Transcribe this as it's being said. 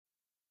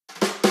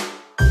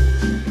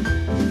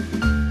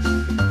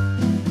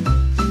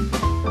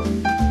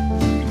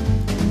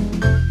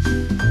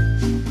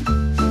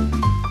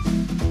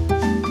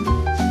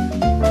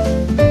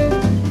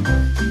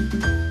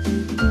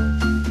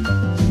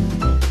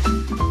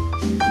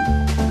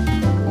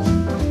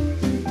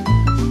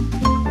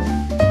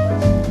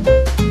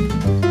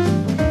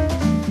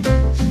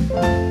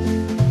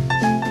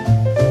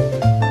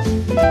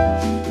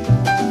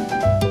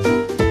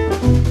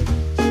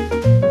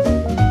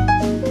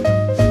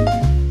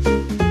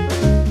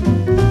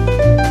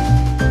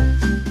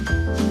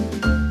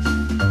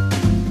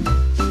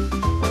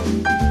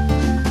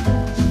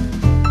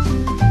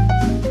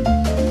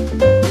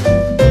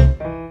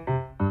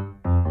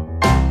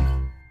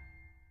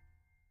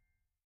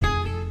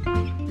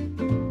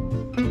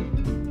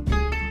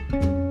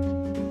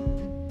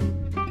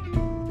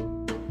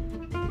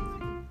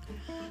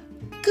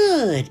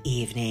Good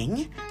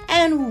evening,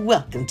 and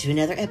welcome to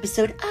another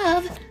episode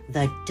of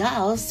The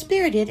Doll's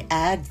Spirited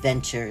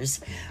Adventures.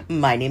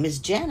 My name is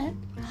Janet,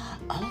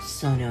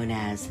 also known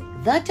as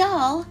The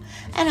Doll,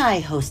 and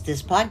I host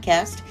this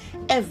podcast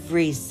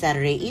every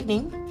Saturday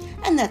evening,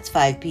 and that's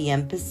 5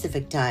 p.m.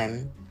 Pacific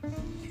time.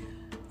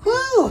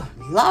 Whew,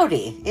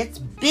 Lordy, it's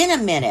been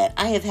a minute.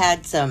 I have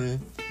had some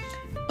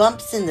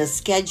bumps in the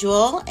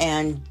schedule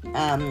and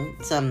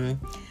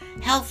some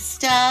health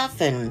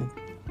stuff and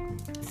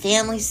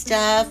family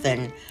stuff,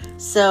 and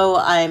so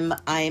I'm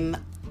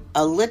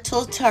a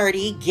little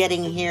tardy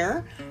getting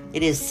here.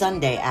 It is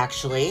Sunday,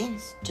 actually,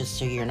 just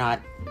so you're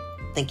not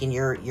thinking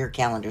your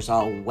calendar's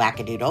all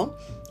wackadoodle.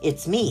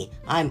 It's me.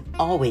 I'm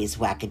always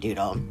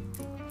wackadoodle.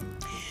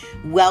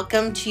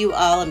 Welcome to you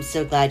all. I'm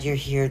so glad you're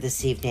here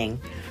this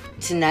evening.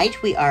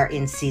 Tonight we are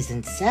in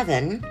Season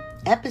 7,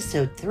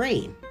 Episode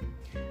 3,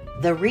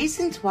 The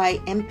Reasons Why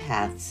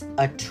Empaths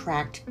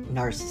Attract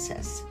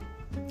Narcissists.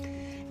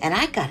 And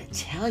I gotta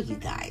tell you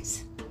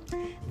guys,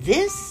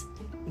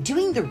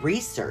 doing the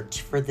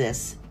research for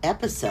this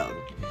episode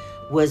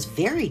was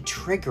very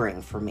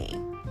triggering for me.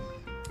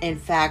 In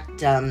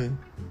fact,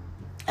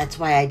 that's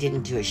why I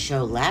didn't do a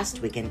show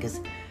last weekend, because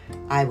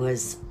I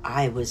was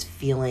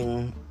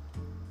feeling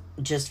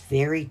just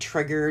very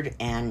triggered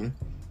and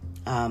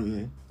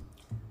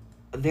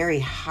very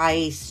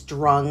high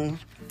strung.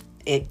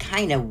 It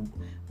kind of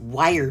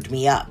wired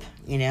me up,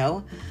 you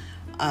know,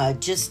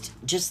 just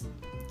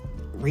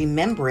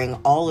remembering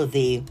all of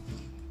the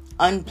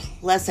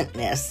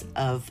unpleasantness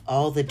of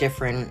all the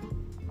different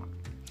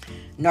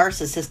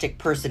narcissistic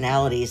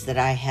personalities that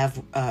I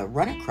have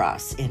run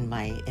across in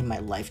my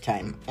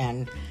lifetime.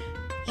 And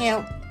you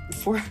know,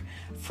 for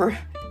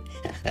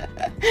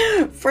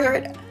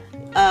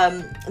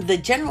the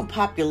general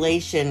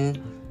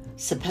population,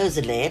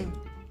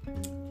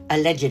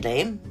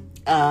 allegedly,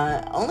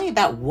 only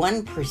about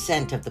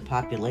 1% of the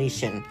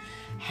population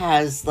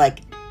has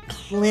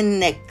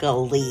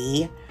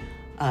clinically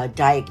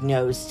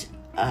diagnosed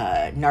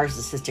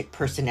narcissistic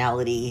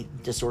personality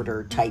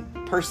disorder type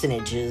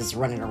personages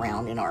running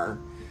around in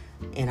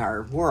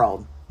our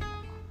world.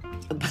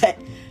 But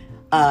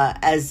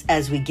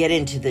as we get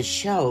into the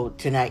show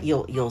tonight,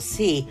 you'll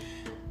see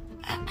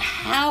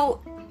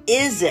how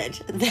is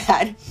it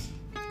that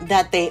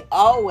they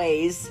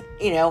always,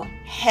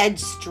 head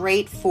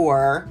straight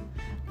for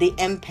the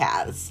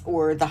empaths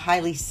or the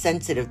highly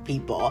sensitive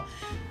people.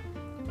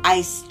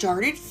 I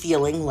started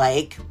feeling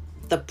like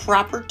the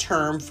proper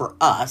term for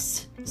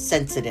us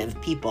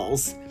sensitive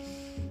peoples,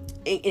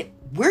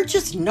 we're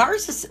just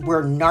narcissists.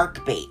 We're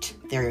narc bait.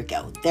 There you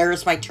go.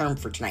 There's my term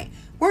for tonight.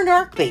 We're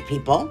narc bait,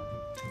 people.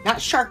 Not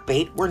shark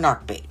bait. We're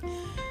narc bait.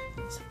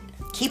 So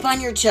keep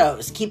on your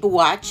toes. Keep a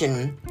watch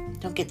and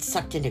don't get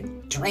sucked into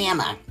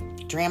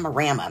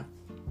drama-rama.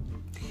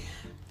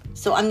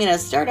 So I'm going to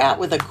start out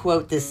with a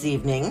quote this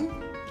evening.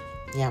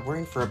 Yeah, we're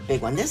in for a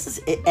big one. This is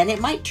it, and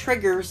it might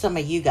trigger some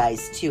of you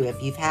guys too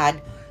if you've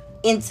had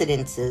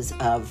incidences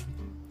of,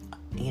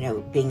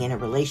 being in a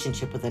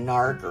relationship with a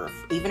narc or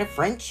even a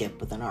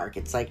friendship with a narc.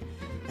 It's like,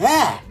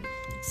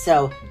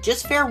 So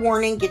just fair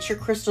warning, get your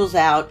crystals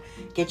out,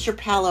 get your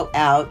palo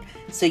out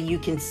so you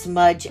can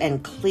smudge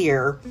and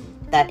clear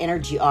that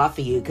energy off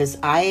of you. Because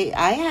I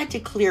had to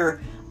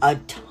clear a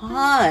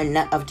ton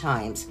of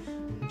times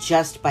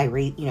just by,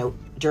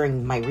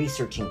 during my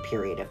researching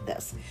period of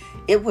this.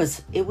 It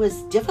was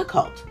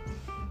difficult.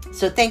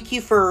 So thank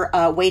you for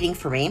waiting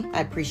for me. I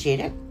appreciate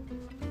it.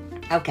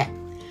 Okay.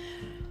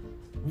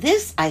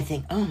 This, I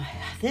think, oh my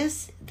God,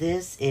 this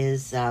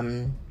is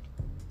a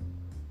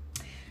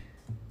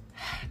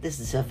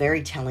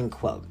very telling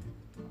quote.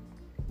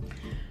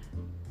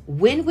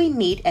 When we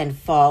meet and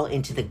fall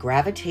into the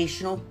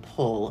gravitational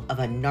pull of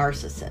a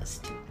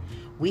narcissist,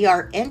 we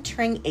are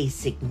entering a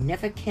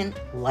significant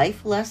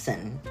life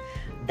lesson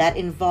that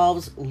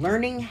involves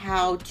learning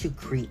how to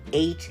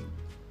create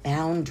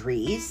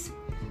boundaries,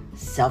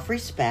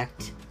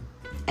 self-respect,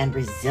 and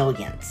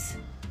resilience.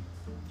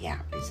 Yeah,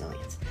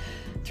 resilience.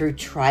 Through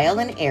trial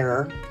and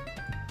error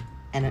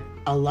and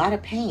a lot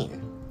of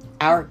pain,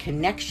 our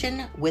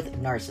connection with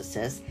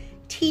narcissists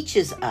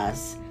teaches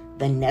us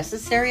the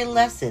necessary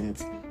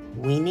lessons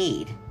we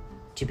need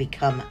to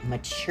become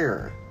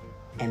mature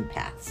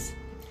empaths.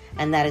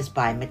 And that is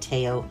by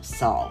Matteo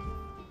Saul.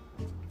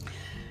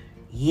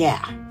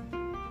 Yeah.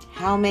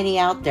 How many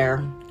out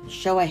there,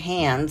 show of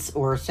hands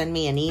or send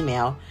me an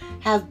email,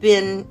 have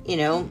been,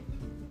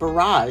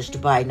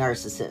 barraged by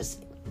narcissists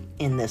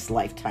in this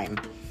lifetime?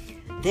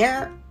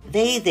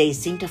 They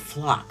seem to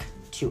flock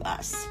to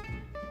us.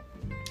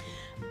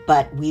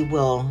 But we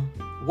will,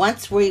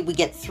 once we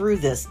get through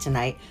this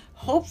tonight,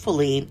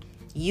 hopefully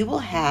you will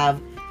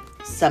have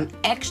some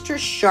extra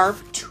sharp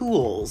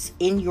tools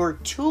in your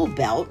tool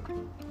belt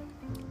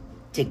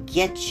to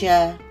get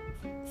you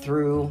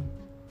through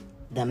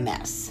the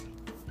mess.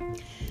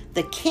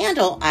 The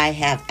candle I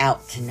have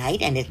out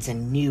tonight, and it's a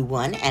new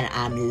one, and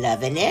I'm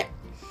loving it.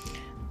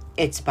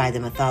 It's by the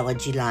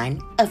Mythology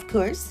line, of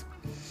course.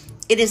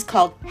 It is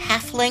called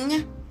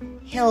Halfling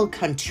Hill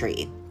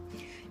Country.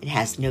 It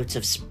has notes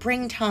of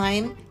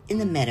springtime in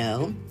the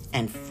meadow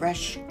and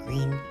fresh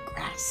green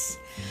grass.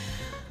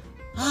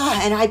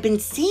 And I've been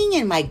seeing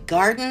in my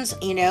gardens,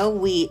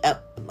 a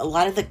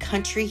lot of the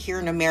country here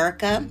in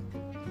America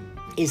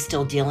is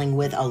still dealing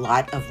with a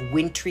lot of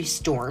wintry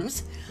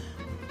storms.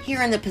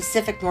 Here in the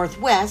Pacific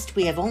Northwest,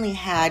 we have only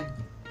had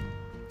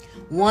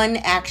one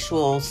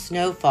actual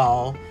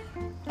snowfall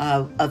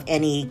of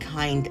any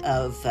kind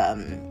of,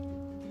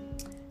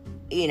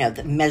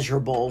 the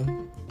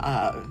measurable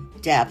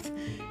depth.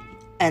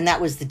 And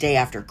that was the day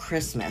after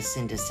Christmas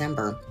in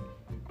December.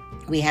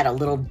 We had a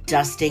little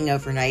dusting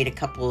overnight, a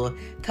couple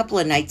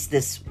of nights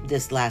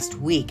this last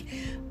week.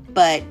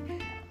 But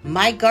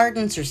my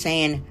gardens are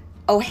saying,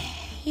 oh,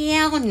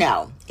 hell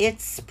no.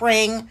 It's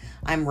spring.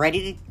 I'm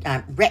ready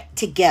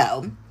to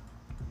go.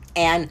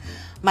 And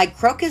my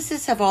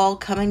crocuses have all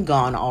come and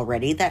gone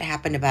already. That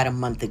happened about a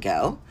month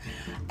ago.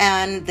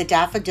 And the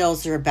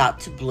daffodils are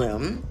about to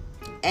bloom.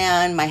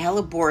 And my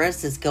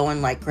helleborus is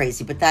going like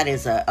crazy. But that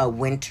is a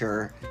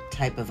winter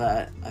type of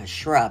a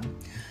shrub.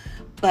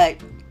 But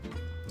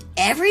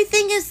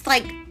everyth's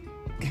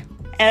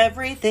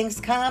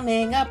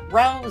coming up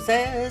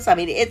roses. I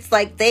mean, it's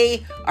like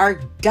they are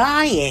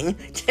dying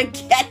to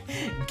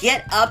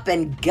get up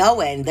and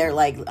going. They're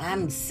like,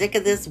 I'm sick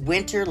of this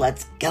winter.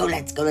 Let's go.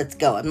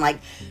 I'm like,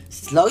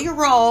 slow your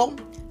roll,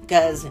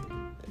 because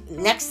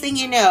next thing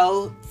you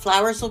know,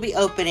 flowers will be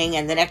opening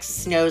and the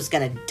next snow's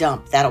going to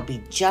dump. That'll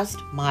be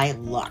just my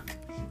luck.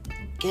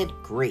 Good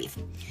grief.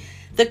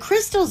 The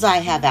crystals I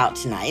have out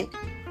tonight,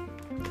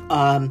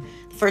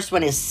 first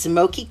one is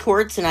smoky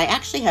quartz, and I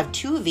actually have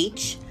two of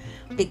each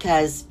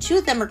because two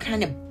of them are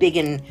kind of big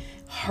and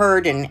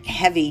hard and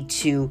heavy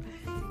to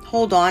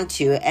hold on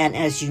to. And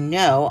as you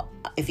know,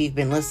 if you've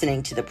been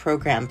listening to the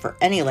program for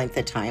any length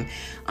of time,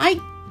 I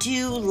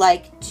do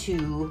like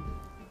to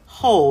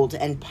hold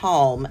and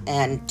palm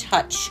and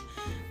touch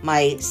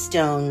my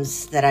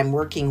stones that I'm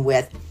working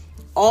with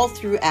all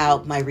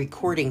throughout my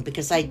recording,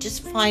 because I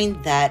just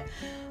find that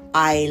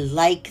I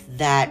like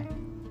that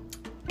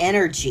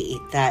energy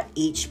that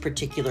each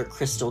particular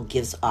crystal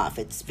gives off.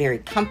 It's very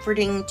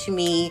comforting to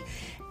me,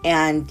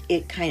 and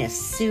it kind of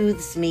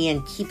soothes me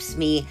and keeps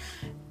me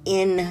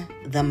in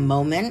the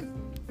moment.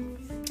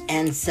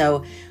 And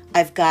so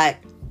I've got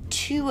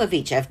two of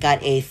each. I've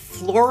got a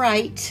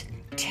fluorite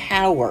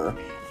tower,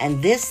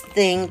 and this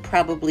thing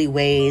probably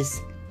weighs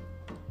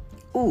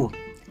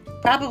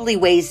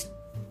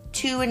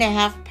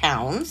 2.5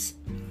 pounds.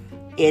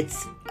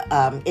 It's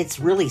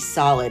really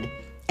solid.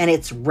 And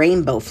it's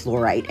rainbow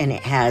fluorite, and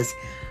it has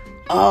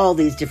all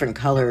these different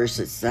colors.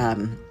 It's,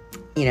 some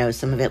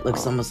of it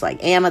looks almost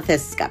like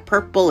amethyst. It's got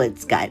purple.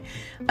 It's got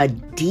a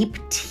deep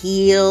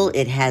teal.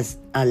 It has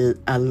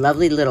a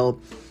lovely little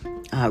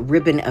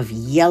ribbon of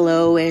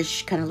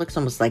yellowish, kind of looks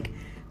almost like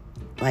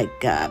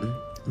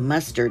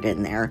mustard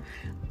in there.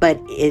 But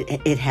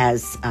it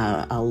has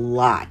a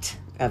lot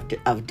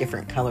of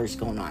different colors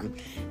going on.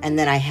 And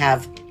then I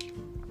have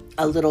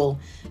a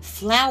little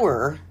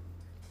flower,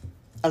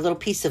 a little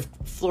piece of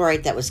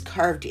fluorite that was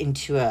carved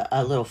into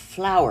a little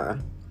flower.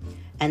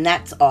 And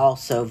that's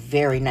also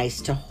very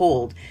nice to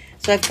hold.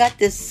 So I've got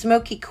this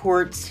smoky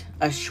quartz,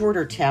 a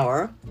shorter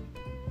tower.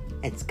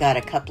 It's got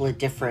a couple of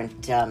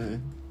different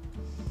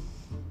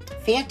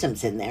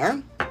phantoms in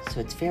there.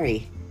 So it's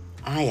very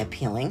eye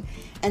appealing.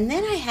 And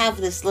then I have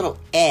this little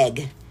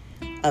egg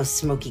of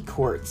smoky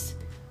quartz,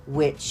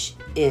 which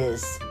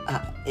is,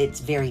 it's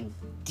very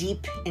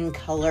deep in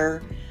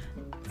color,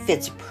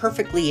 fits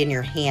perfectly in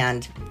your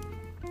hand.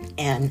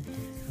 And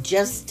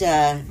just,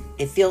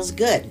 it feels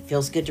good. It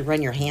feels good to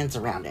run your hands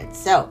around it.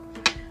 So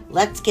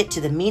let's get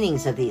to the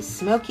meanings of these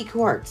smoky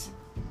quartz.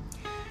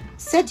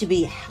 Said to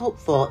be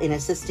helpful in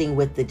assisting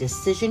with the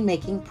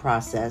decision-making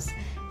process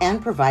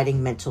and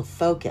providing mental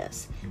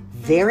focus.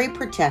 Very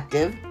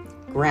protective,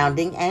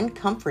 grounding, and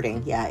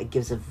comforting. Yeah, it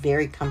gives a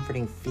very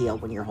comforting feel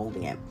when you're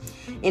holding it.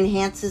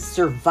 Enhances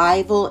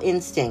survival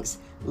instincts.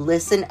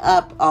 Listen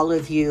up, all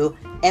of you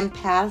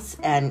empaths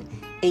and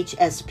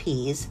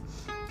HSPs.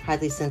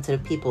 Highly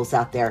sensitive peoples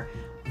out there.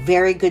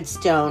 Very good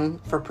stone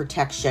for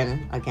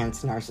protection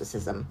against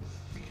narcissism.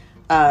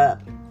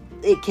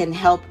 It can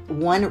help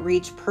one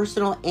reach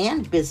personal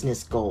and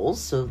business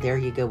goals. So there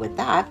you go with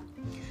that.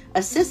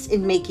 Assists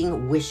in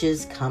making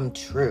wishes come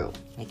true.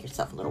 Make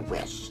yourself a little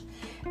wish.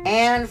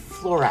 And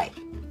fluorite.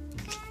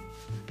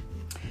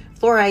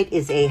 Fluorite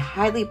is a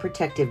highly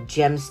protective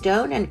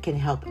gemstone and can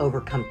help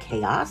overcome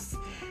chaos,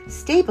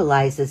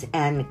 stabilizes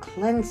and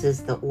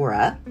cleanses the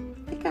aura.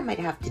 I think I might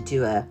have to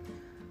do an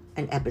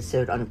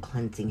episode on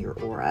cleansing your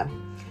aura.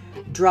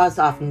 Draws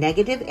off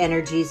negative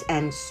energies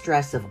and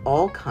stress of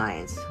all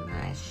kinds.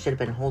 I should have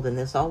been holding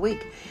this all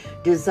week.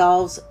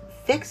 Dissolves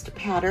fixed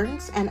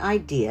patterns and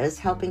ideas,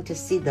 helping to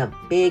see the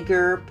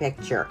bigger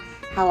picture.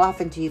 How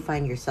often do you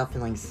find yourself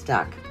feeling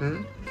stuck?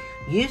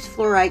 Use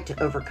fluorite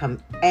to overcome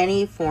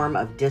any form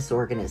of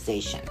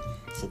disorganization.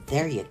 So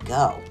there you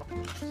go.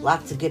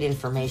 Lots of good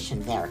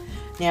information there.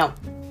 Now,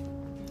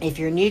 if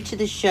you're new to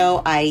the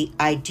show,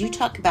 I do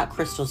talk about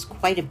crystals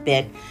quite a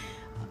bit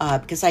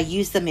because I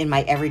use them in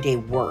my everyday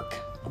work.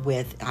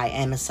 I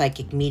am a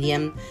psychic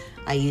medium.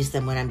 I use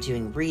them when I'm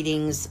doing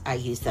readings. I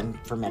use them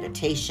for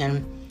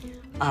meditation.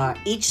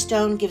 Each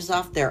stone gives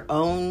off their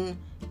own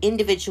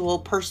individual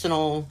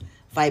personal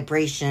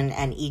vibration,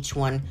 and each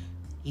one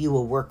you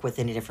will work with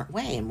in a different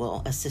way and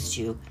will assist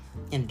you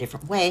in a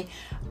different way.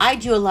 I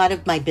do a lot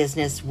of my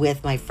business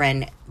with my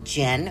friend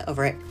Jen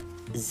over at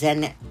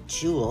Zen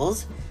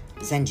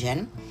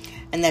Jen,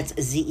 and that's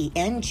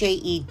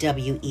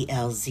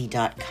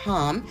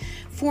ZenJewelz.com.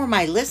 For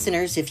my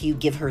listeners, if you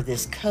give her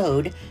this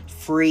code,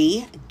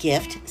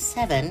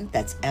 FREEGIFT7,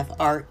 that's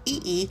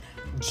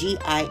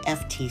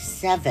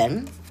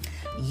FREEGIFT7,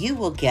 you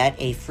will get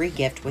a free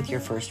gift with your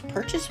first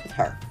purchase with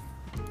her.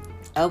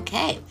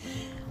 Okay.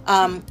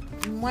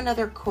 One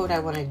other quote I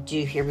want to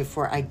do here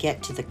before I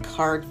get to the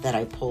card that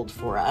I pulled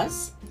for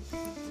us.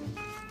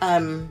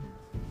 But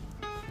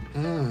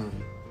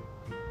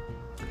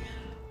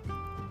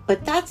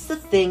that's the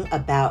thing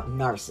about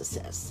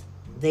narcissists.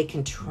 They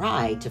can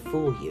try to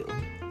fool you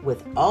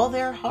with all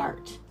their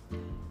heart,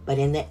 but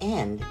in the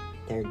end,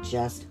 they're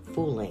just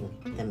fooling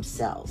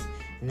themselves.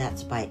 And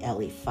that's by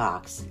Ellie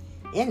Fox.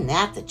 Isn't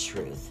that the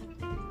truth?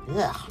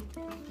 Ugh.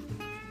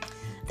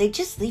 They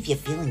just leave you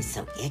feeling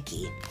so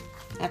icky.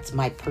 That's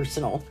my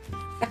personal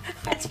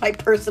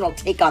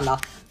take on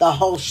the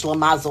whole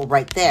schlemazel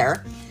right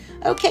there.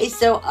 Okay,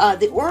 so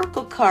the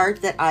oracle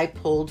card that I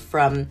pulled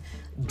from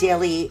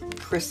Daily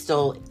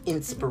Crystal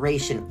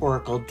Inspiration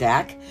Oracle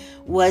deck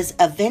was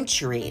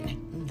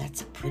Aventurine.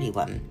 That's a pretty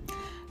one.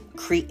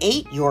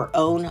 Create your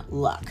own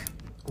luck.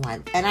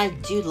 And I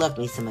do love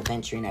me some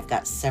Aventurine. I've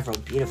got several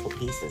beautiful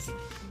pieces.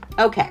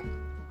 Okay.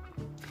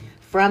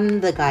 From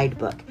the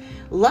guidebook.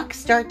 Luck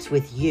starts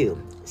with you.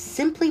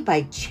 Simply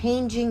by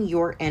changing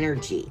your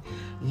energy,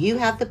 you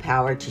have the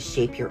power to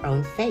shape your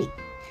own fate.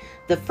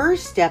 The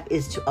first step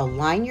is to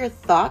align your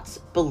thoughts,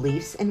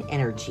 beliefs, and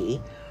energy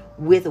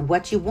with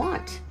what you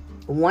want.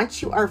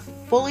 Once you are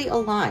fully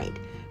aligned,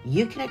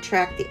 you can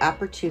attract the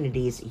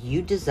opportunities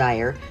you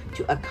desire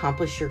to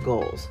accomplish your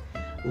goals.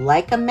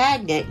 Like a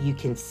magnet, you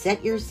can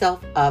set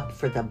yourself up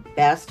for the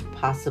best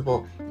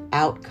possible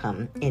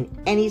outcome in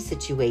any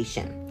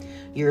situation.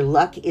 Your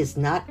luck is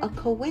not a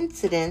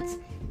coincidence.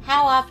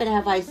 How often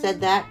have I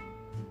said that?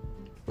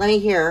 Let me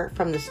hear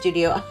from the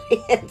studio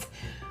audience.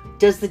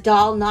 Does the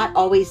doll not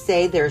always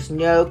say there's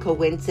no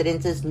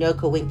coincidences, no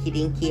coinky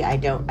dinky? I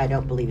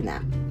don't believe in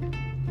that.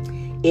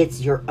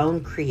 It's your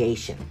own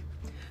creation.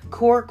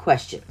 Core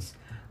questions.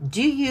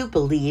 Do you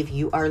believe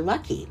you are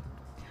lucky?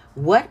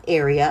 What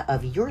area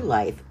of your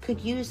life could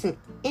use an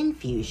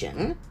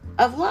infusion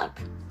of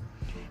luck?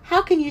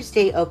 How can you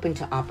stay open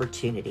to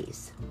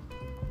opportunities?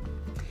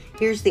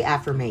 Here's the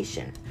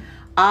affirmation.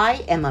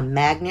 I am a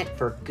magnet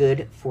for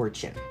good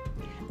fortune.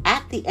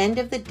 At the end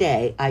of the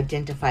day,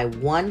 identify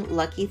one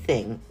lucky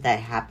thing that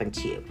happened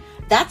to you.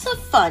 That's a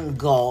fun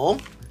goal.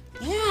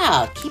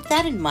 Yeah, keep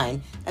that in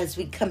mind as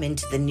we come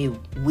into the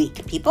new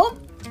week, people.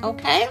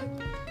 Okay?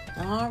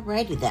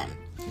 Alrighty then.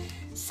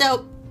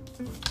 So,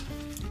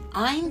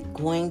 I'm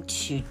going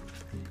to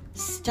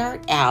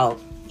start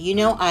out.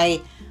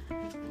 The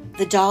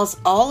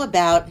doll's all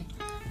about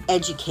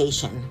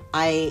education.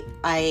 I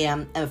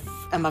am a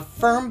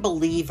firm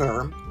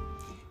believer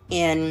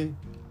in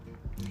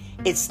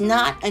it's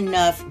not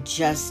enough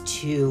just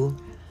to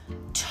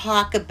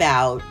talk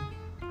about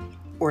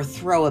or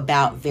throw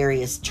about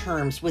various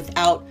terms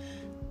without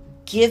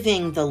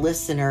giving the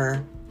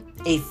listener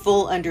a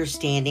full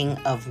understanding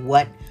of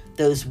what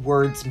those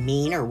words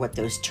mean or what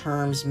those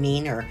terms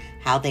mean or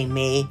how they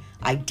may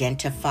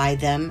identify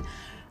them.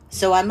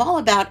 So I'm all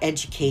about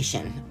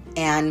education.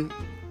 And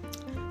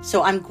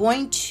so I'm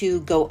going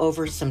to go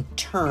over some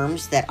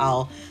terms that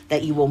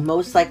you will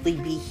most likely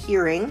be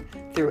hearing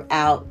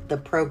throughout the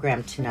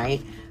program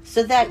tonight,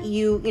 so that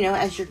you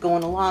as you're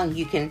going along,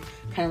 you can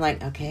kind of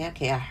like, okay,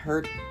 I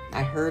heard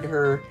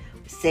her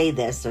say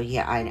this, so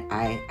yeah,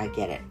 I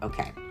get it.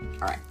 Okay,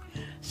 all right.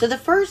 So the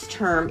first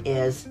term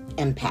is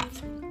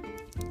empath.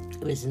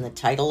 It was in the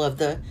title of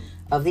the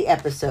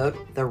episode,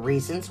 The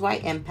Reasons Why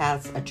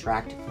Empaths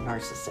Attract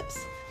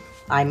Narcissists.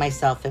 I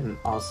myself am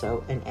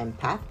also an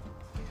empath.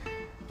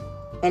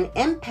 An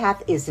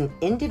empath is an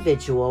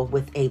individual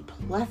with a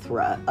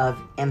plethora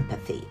of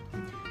empathy.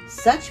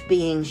 Such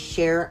beings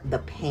share the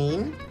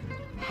pain,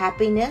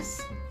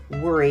 happiness,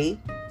 worry,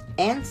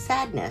 and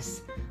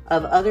sadness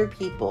of other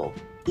people,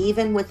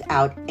 even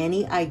without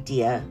any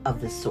idea of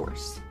the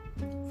source.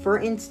 For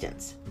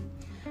instance,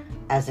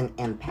 as an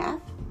empath,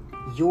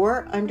 you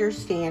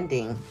understand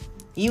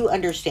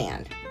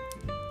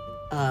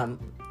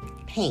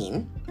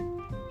pain.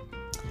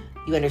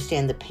 You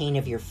understand the pain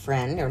of your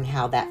friend and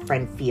how that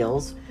friend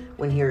feels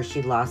when he or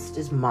she lost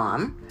his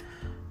mom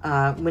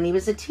when he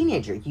was a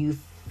teenager. You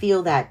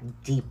feel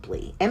that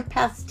deeply.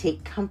 Empaths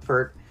take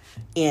comfort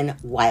in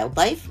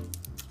wildlife.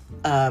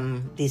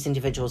 These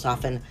individuals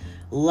often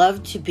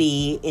love to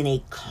be in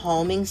a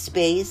calming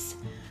space,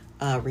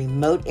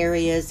 remote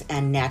areas,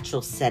 and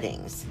natural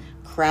settings.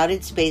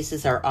 Crowded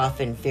spaces are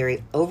often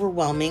very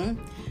overwhelming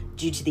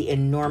due to the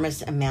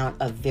enormous amount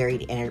of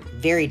varied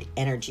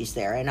energies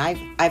there. And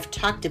I've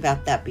talked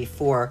about that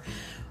before.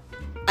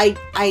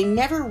 I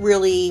never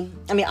really,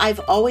 I've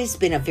always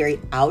been a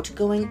very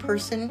outgoing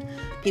person.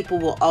 People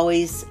will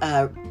always,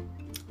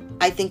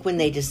 I think when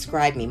they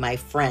describe me, my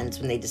friends,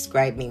 when they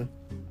describe me,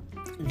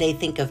 they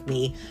think of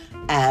me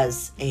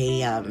as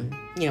an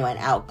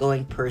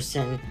outgoing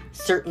person,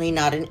 certainly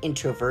not an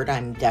introvert.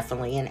 I'm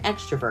definitely an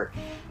extrovert.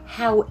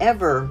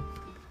 However,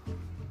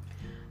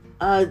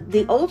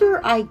 the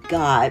older I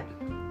got,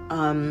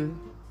 and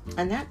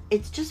that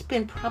it's just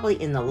been probably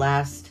in the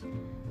last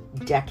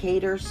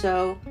decade or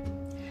so,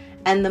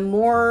 and the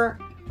more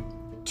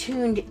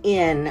tuned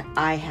in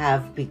I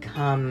have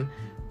become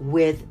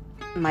with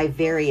my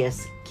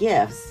various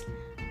gifts,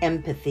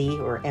 empathy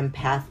or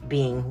empath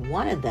being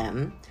one of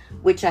them,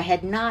 which I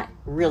had not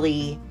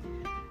really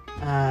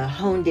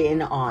honed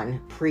in on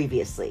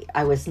previously.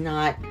 I was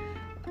not,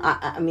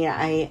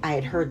 I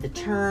had heard the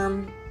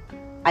term.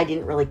 I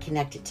didn't really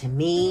connect it to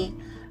me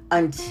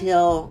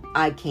until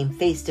I came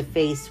face to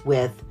face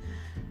with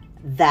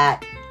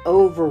that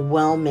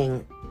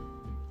overwhelming,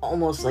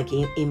 almost like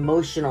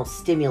emotional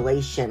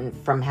stimulation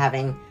from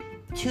having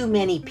too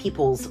many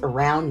peoples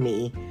around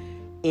me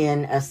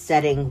in a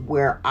setting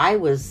where I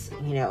was,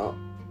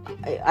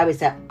 I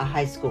was at a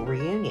high school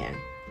reunion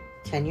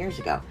 10 years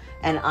ago,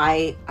 and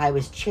I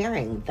was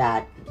chairing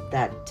that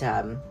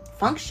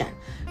function.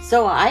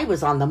 So I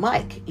was on the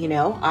mic,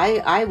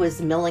 I was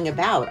milling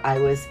about. I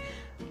was,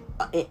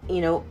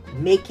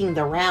 making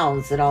the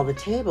rounds at all the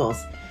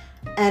tables,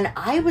 and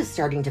I was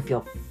starting to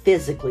feel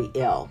physically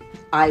ill.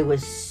 I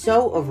was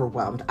so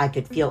overwhelmed. I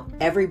could feel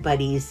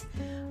everybody's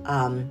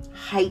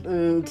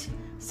heightened.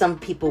 Some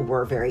people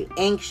were very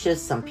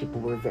anxious. Some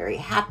people were very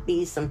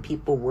happy. Some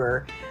people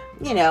were,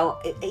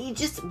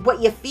 just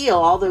what you feel,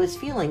 all those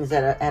feelings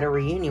at a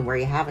reunion where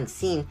you haven't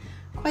seen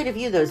quite a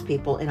few of those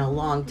people in a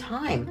long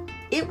time.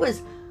 It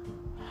was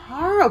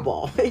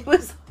horrible. It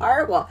was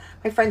horrible.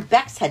 My friend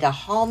Bex had to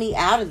haul me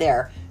out of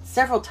there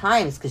several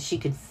times because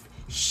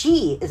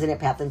she is an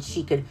empath and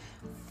she could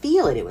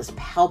feel it. It was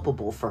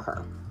palpable for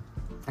her.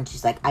 And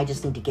she's like, I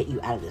just need to get you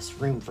out of this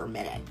room for a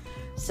minute.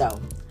 So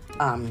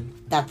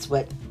that's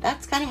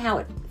kind of how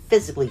it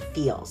physically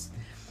feels.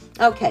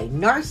 Okay,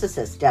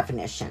 narcissist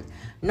definition.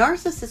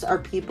 Narcissists are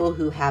people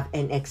who have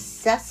an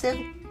excessive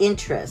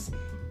interest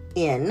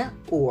in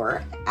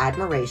or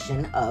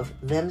admiration of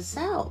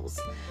themselves.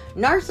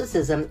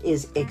 Narcissism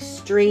is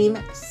extreme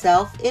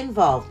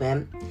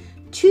self-involvement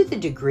to the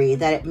degree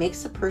that it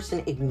makes a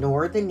person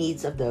ignore the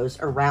needs of those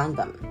around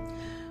them.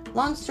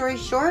 Long story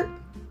short,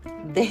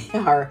 they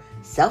are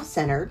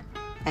self-centered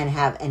and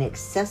have an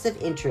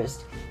excessive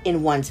interest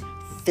in one's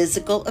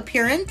physical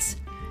appearance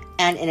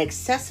and an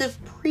excessive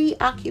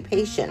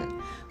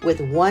preoccupation with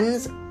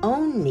one's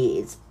own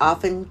needs,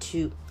 often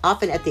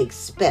at the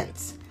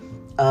expense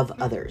of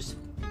others.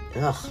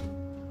 Ugh.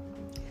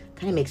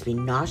 Kind of makes me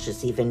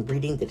nauseous even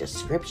reading the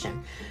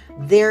description.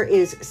 There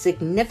is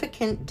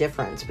significant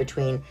difference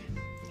between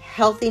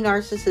healthy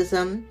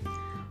narcissism,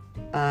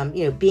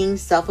 being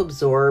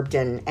self-absorbed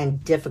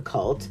and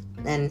difficult,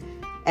 and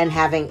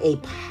having a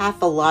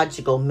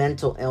pathological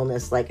mental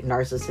illness like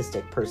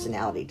narcissistic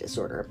personality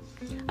disorder.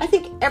 I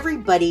think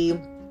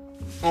everybody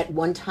at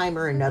one time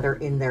or another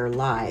in their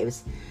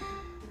lives,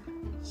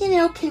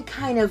 can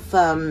kind of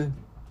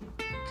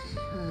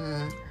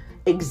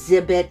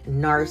exhibit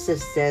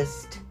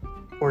narcissist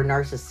or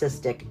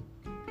narcissistic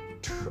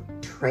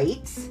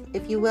traits,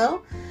 if you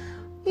will.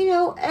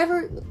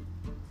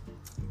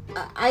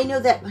 I know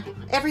that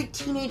every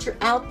teenager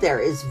out there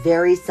is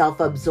very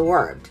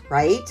self-absorbed,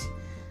 right?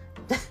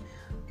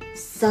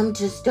 Some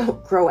just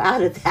don't grow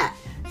out of that.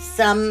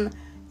 Some,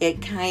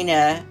 it kind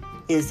of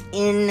is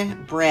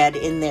inbred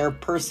in their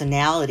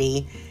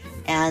personality,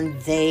 and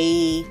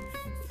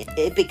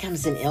it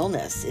becomes an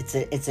illness.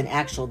 It's an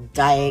actual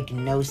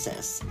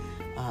diagnosis,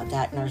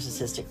 that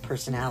narcissistic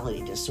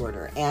personality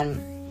disorder.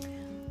 And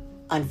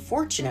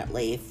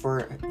unfortunately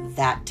for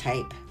that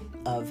type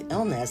of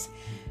illness,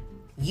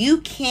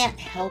 you can't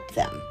help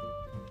them.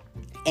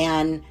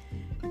 And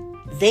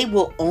they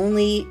will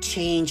only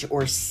change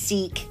or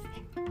seek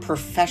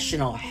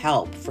professional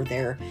help for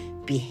their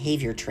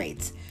behavior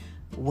traits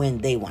when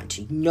they want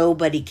to.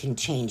 Nobody can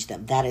change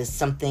them. That is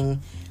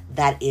something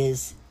it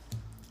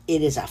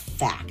is a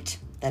fact.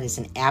 That is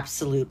an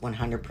absolute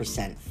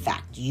 100%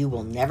 fact. You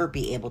will never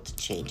be able to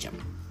change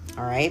them.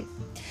 All right.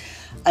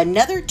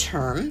 Another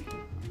term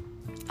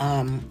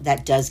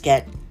that does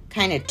get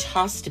kind of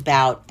tossed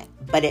about,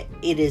 but it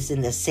is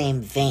in the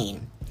same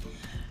vein.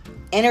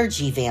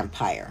 Energy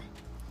vampire.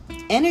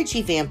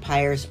 Energy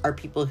vampires are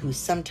people who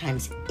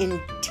sometimes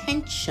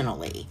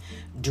intentionally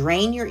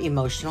drain your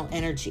emotional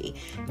energy.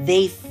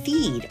 They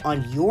feed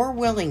on your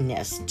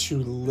willingness to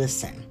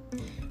listen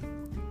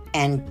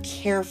and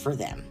care for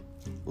them,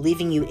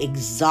 leaving you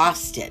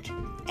exhausted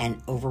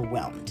and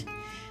overwhelmed.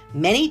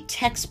 Many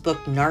textbook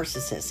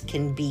narcissists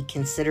can be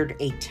considered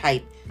a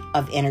type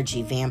of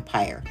energy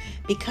vampire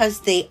because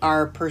they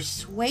are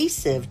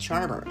persuasive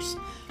charmers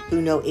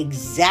who know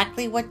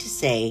exactly what to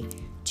say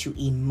to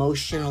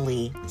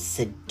emotionally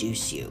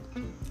seduce you.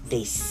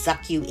 They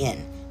suck you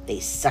in. They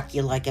suck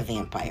you like a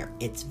vampire.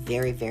 It's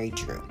very, very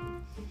true.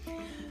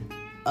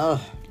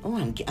 Oh,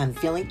 I'm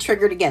feeling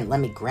triggered again. Let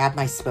me grab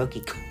my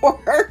smoky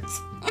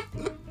quartz.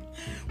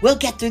 We'll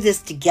get through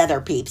this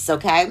together, peeps,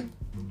 okay?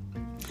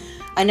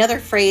 Another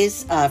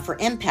phrase for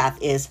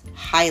empath is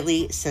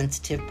highly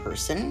sensitive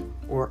person,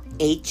 or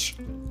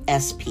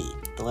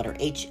HSP, the letter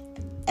H,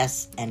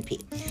 S, and P.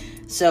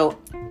 So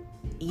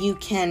you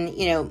can,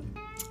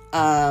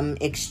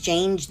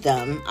 exchange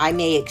them. I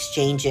may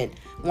exchange it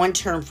one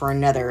term for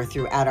another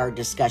throughout our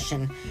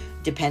discussion,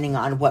 depending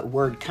on what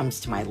word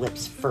comes to my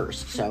lips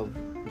first. So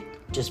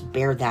just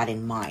bear that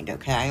in mind,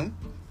 okay?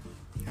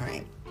 All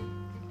right.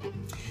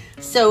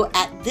 So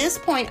at this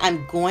point,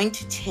 I'm going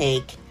to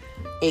take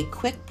a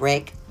quick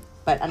break,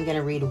 but I'm going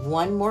to read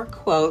one more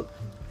quote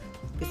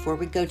before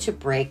we go to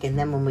break. And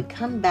then when we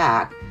come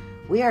back,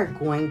 we are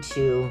going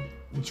to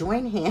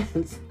join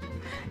hands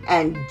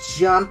and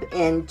jump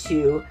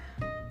into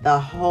the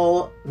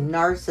whole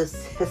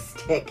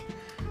narcissistic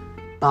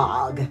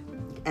bog.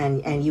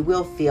 And you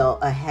will feel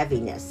a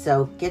heaviness.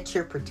 So get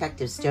your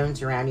protective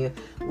stones around you,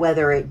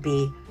 whether it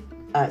be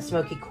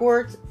smoky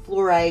quartz,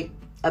 fluorite,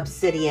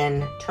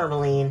 obsidian,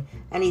 tourmaline,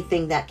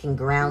 anything that can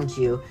ground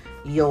you.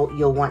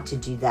 You'll want to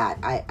do that.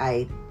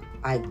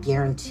 I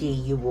guarantee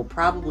you will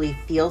probably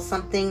feel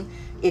something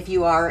if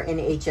you are an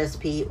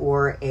HSP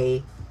or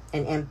an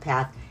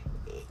empath.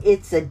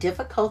 It's a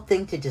difficult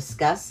thing to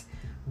discuss,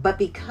 but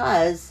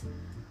because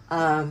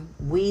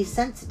we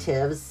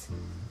sensitives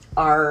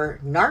are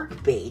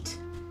narc bait,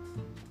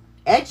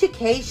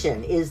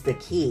 education is the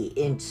key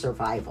in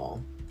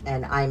survival,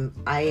 and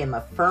I am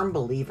a firm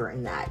believer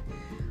in that.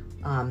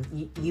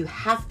 You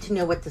have to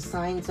know what the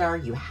signs are.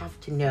 You have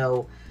to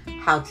know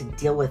how to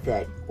deal with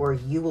it, or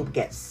you will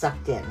get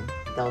sucked in.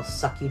 They'll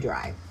suck you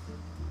dry.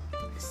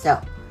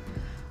 So,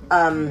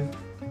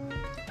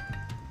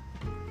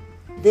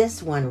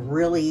 this one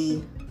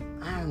really,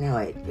 I don't know,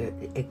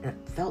 it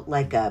felt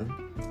like a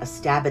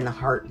stab in the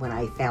heart when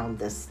I found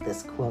this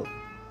quote.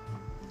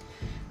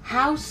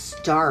 How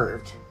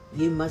starved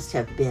you must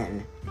have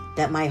been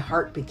that my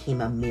heart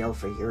became a meal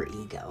for your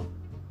ego.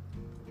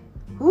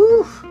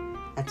 Whew.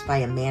 That's by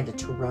Amanda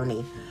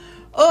Toroni.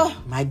 Oh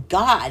my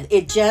God.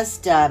 It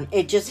just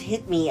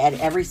hit me at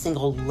every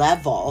single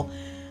level.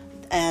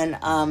 And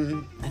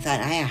I thought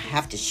I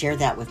have to share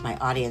that with my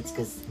audience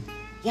because,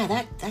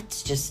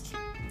 that's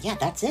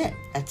it.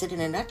 That's it in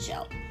a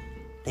nutshell.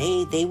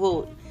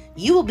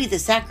 You will be the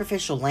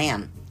sacrificial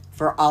lamb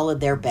for all of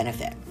their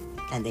benefit,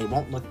 and they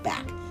won't look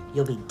back.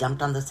 You'll be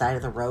dumped on the side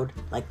of the road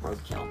like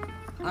roadkill.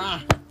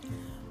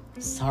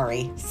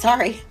 Sorry.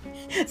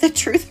 The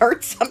truth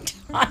hurts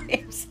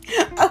sometimes.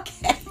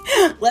 Okay,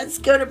 let's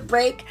go to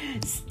break.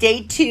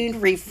 Stay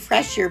tuned.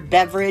 Refresh your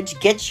beverage.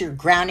 Get your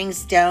grounding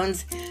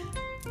stones.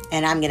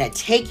 And I'm going to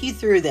take you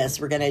through this.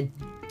 We're going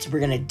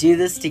to do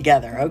this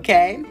together,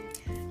 okay?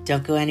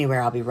 Don't go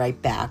anywhere. I'll be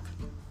right back.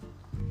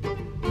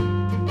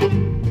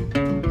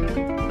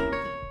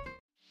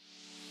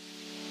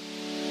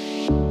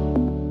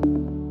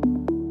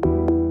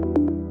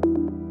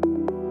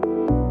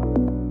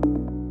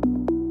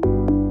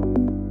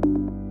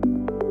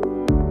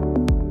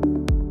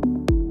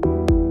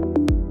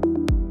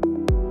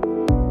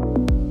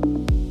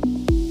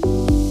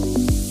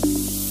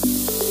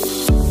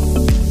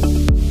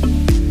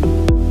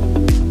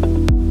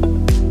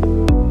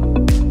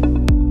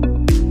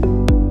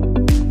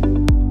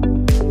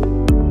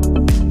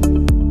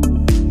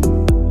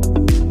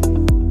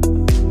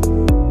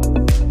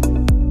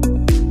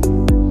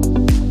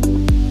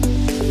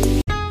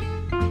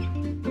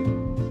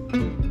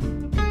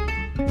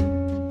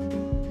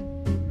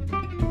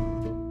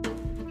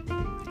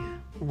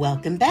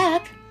 Welcome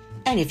back.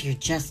 And if you're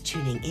just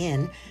tuning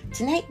in,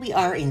 tonight we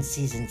are in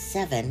Season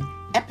 7,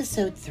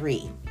 Episode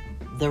 3,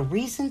 The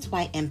Reasons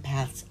Why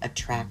Empaths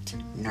Attract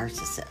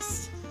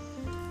Narcissists.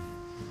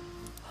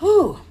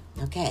 Whew.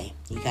 Okay,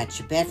 you got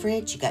your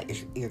beverage, you got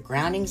your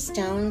grounding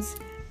stones.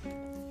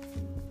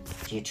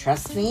 Do you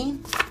trust me?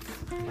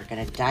 We're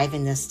going to dive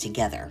in this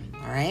together,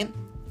 all right?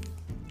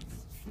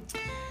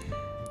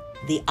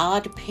 The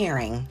odd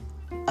pairing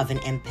of an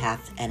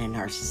empath and a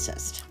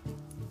narcissist.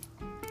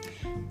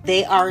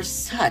 They are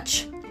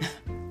such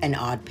an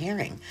odd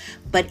pairing.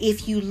 But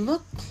if you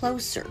look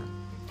closer,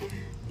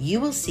 you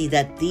will see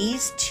that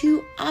these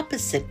two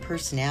opposite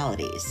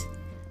personalities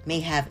may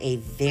have a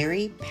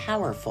very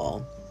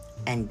powerful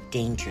and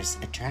dangerous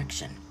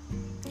attraction.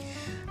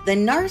 The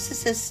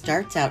narcissist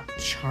starts out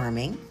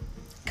charming,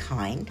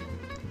 kind,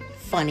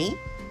 funny,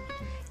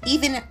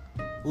 even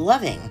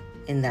loving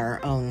in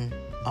their own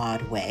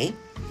odd way.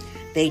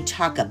 They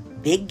talk a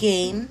big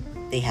game,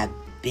 they have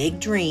big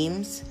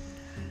dreams,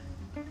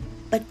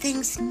 but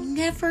things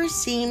never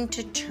seem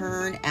to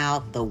turn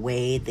out the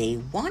way they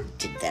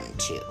wanted them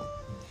to.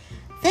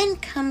 Then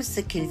comes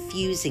the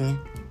confusing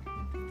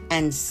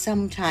and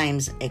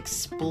sometimes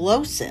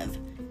explosive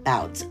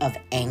bouts of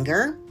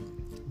anger,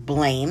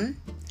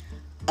 blame,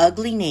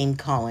 ugly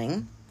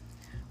name-calling,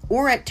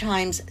 or at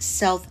times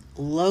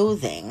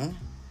self-loathing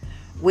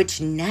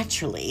which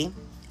naturally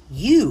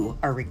you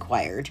are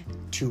required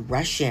to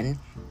rush in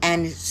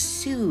and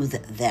soothe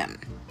them.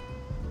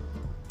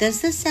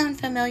 Does this sound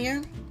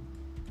familiar?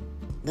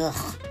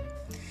 Ugh.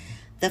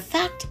 The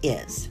fact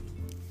is,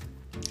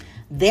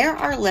 there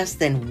are less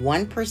than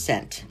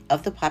 1%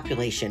 of the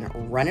population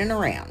running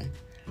around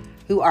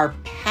who are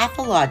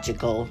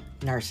pathological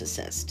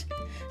narcissists.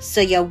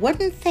 So you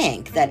wouldn't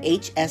think that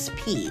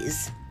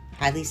HSPs,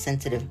 highly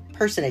sensitive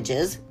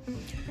personages,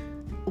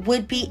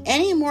 would be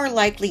any more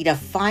likely to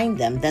find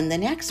them than the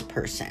next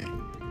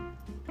person.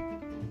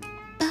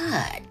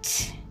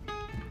 But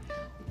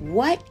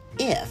what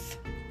if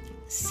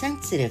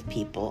sensitive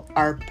people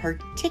are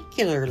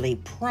particularly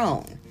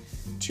prone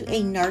to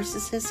a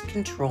narcissist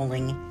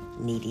controlling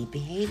needy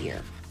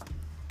behavior?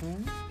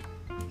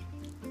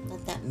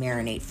 Let that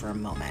marinate for a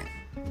moment.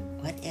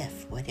 What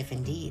if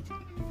indeed?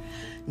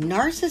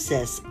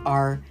 Narcissists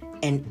are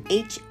an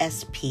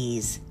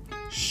HSP's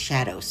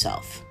shadow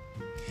self.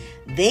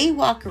 They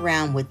walk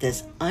around with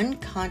this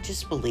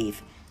unconscious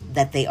belief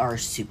that they are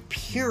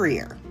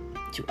superior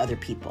to other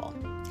people.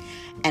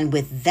 And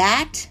with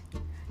that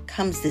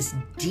comes this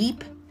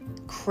deep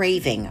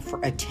craving for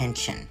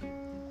attention.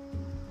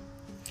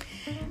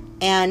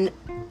 And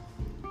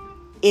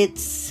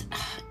it's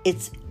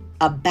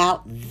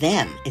about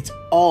them. It's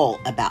all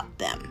about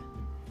them.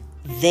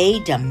 They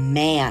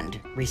demand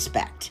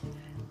respect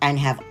and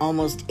have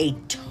almost a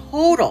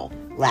total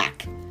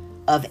lack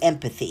of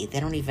empathy.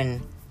 It's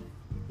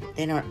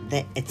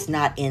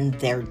not in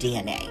their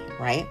DNA,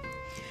 right?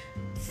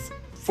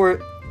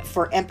 For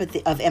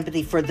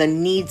empathy for the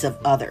needs of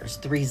others.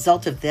 The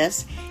result of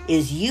this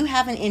is you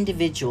have an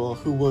individual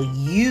who will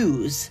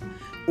use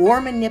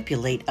or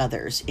manipulate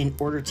others in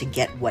order to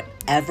get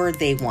whatever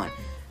they want.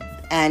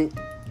 And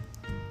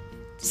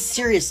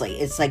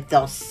seriously, it's like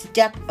they'll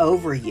step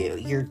over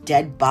your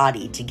dead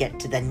body to get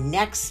to the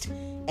next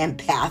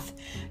empath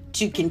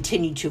to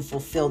continue to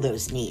fulfill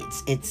those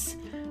needs. It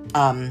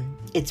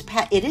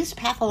is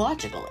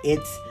pathological.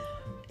 It's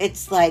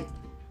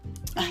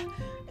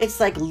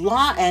like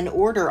Law and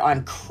Order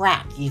on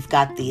crack. You've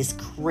got these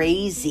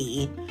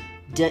crazy,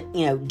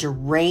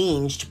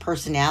 deranged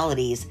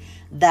personalities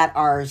that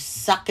are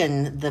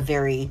sucking the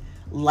very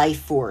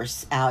life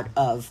force out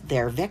of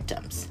their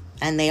victims.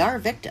 And they are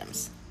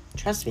victims.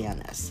 Trust me on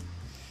this.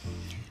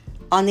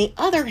 On the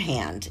other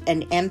hand,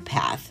 an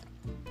empath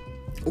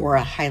or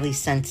a highly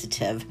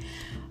sensitive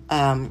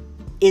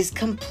is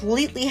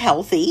completely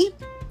healthy.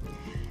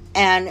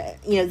 And,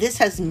 this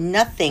has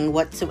nothing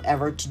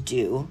whatsoever to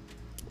do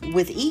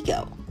with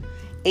ego.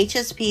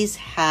 HSPs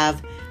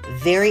have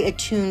very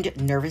attuned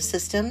nervous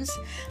systems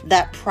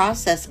that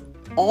process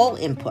all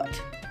input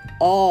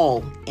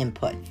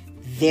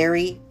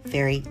very,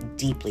 very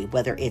deeply,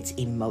 whether it's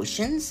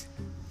emotions,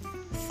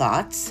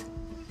 thoughts,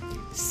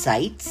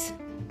 sights,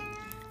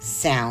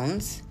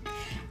 sounds,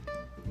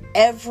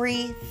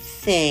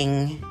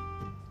 everything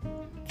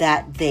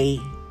that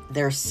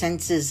their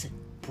senses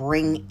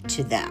bring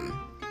to them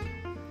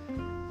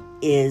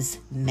is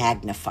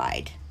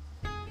magnified.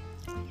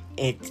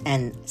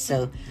 And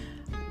so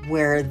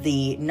where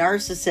the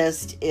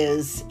narcissist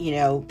is,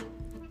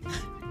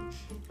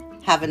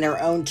 having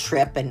their own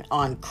trip and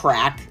on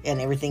crack and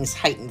everything's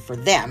heightened for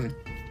them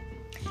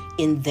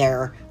in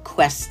their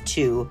quest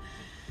to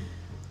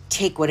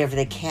take whatever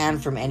they can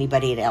from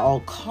anybody at all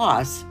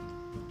costs,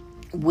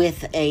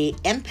 with a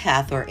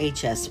empath or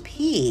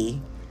HSP,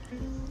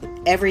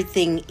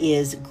 everything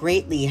is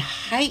greatly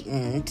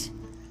heightened,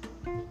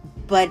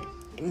 but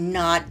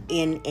not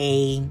in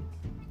a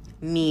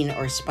mean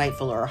or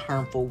spiteful or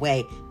harmful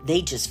way.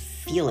 They just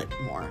feel it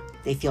more.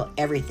 They feel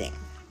everything.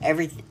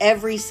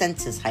 Every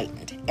sense is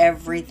heightened.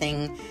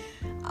 Everything,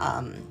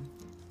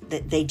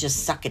 that they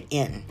just suck it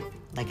in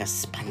like a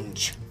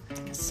sponge.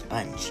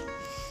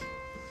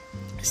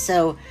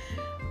 So,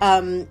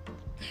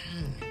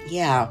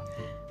 yeah.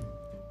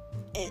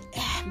 They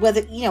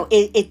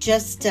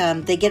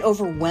get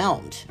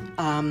overwhelmed.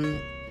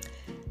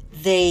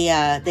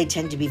 They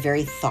tend to be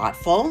very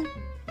thoughtful,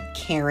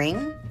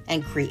 caring,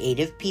 and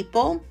creative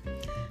people.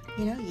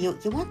 You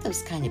want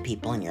those kind of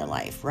people in your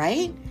life,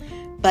 right?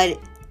 But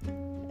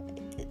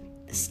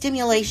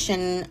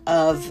stimulation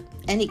of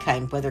any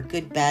kind, whether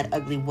good, bad,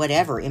 ugly,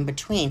 whatever, in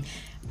between,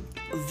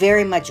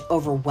 very much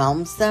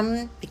overwhelms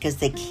them because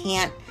they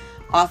can't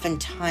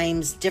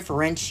oftentimes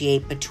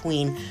differentiate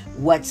between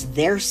what's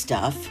their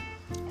stuff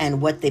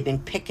and what they've been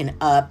picking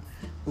up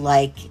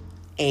like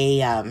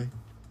a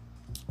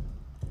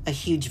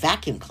huge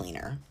vacuum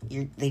cleaner.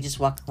 They just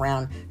walk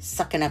around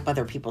sucking up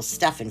other people's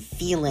stuff and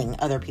feeling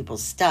other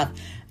people's stuff,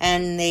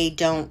 and they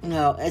don't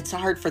know. It's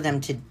hard for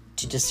them to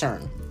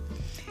discern.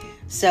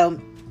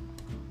 So,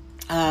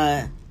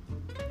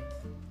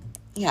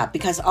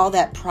 because all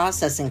that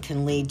processing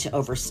can lead to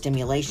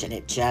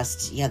overstimulation.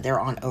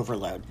 They're on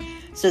overload.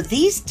 So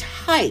these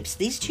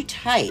two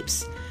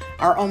types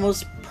are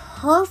almost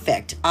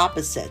perfect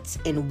opposites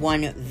in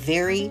one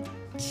very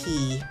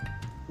key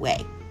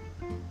way.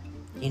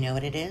 You know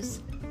what it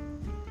is?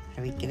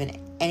 Have you given it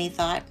any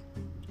thought?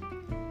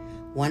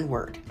 One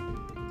word.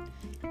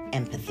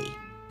 empathy.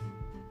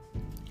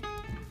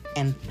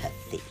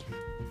 Empathy.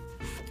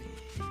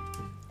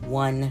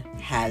 One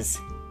has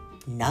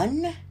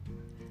none.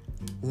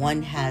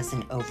 One has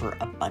an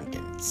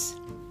overabundance.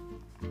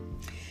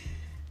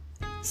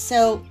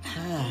 So,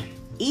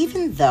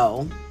 even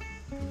though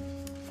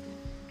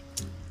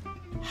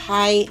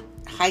high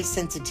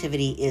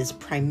sensitivity is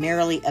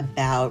primarily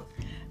about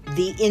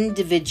the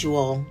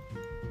individual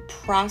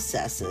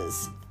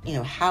processes,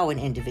 how an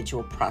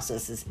individual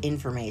processes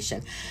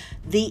information,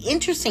 the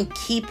interesting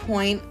key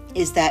point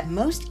is that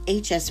most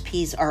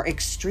HSPs are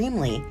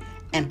extremely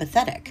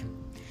empathetic.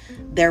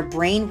 Their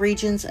brain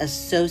regions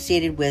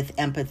associated with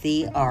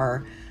empathy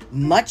are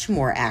much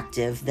more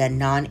active than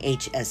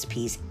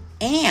non-HSPs,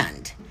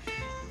 and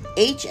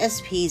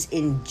HSPs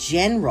in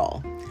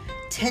general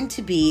tend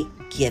to be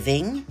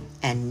giving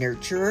and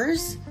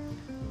nurturers,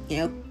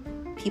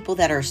 people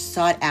that are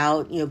sought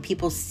out,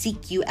 people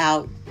seek you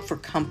out for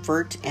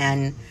comfort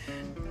and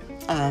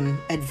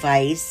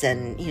advice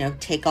and,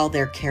 take all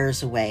their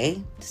cares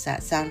away. Does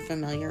that sound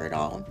familiar at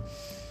all?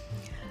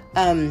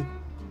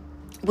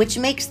 Which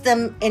makes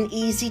them an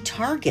easy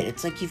target.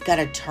 It's like you've got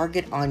a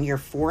target on your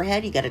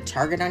forehead, you got a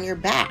target on your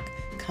back,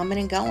 coming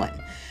and going.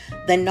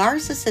 The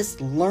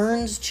narcissist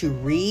learns to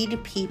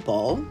read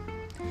people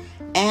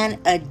and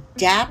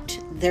adapt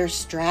their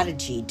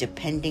strategy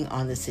depending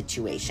on the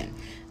situation.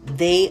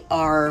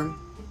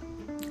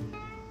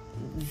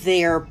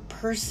 Their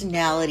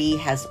personality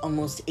has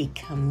almost a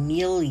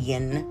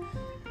chameleon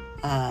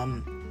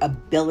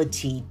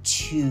ability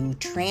to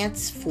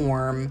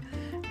transform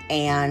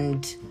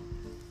and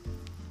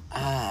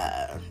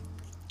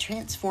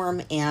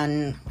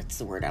what's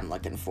the word I'm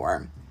looking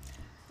for?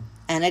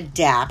 And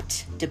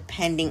adapt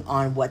depending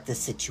on what the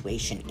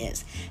situation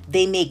is.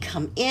 They may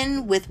come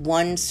in with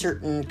one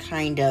certain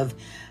kind of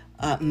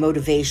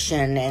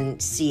motivation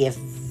and see if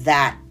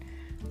that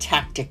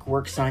tactic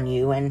works on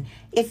you. And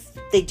if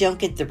they don't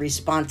get the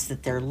response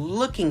that they're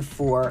looking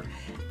for,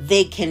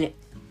 they can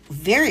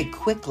very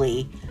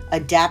quickly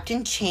adapt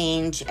and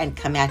change and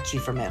come at you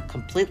from a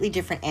completely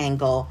different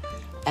angle.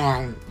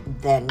 And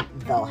then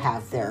they'll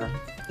have their,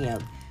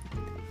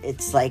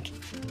 it's like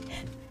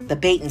the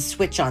bait and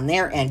switch on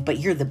their end, but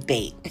you're the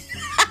bait.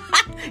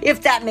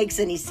 If that makes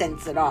any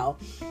sense at all.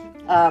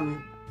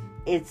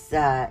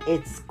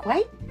 It's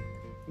quite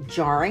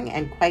jarring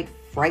and quite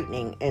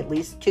frightening, at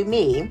least to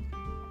me.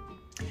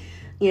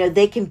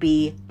 They can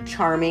be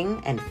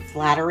charming and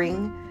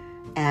flattering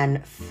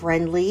and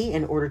friendly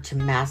in order to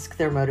mask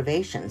their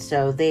motivation.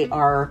 So they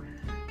are,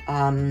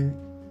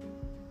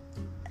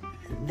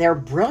 they're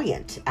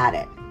brilliant at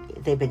it.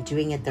 They've been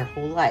doing it their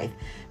whole life.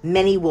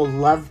 Many will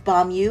love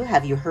bomb you.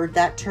 Have you heard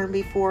that term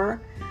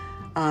before?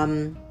 I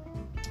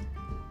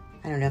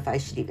don't know if I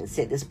should even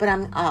say this, but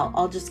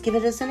I'll just give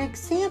it as an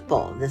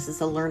example. This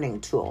is a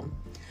learning tool.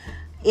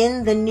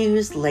 In the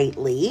news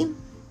lately,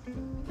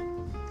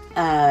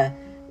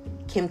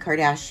 Kim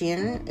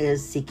Kardashian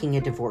is seeking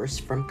a divorce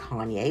from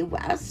Kanye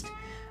West.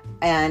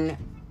 And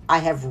I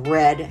have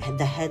read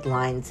the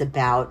headlines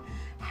about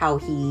how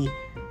he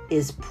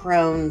is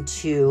prone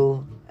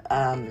to,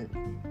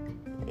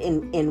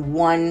 in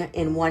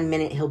one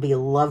minute, he'll be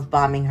love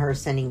bombing her,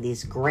 sending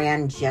these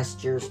grand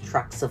gestures,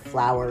 trucks of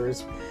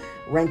flowers,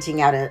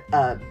 renting out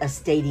a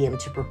stadium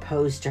to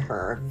propose to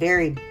her,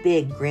 very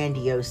big,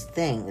 grandiose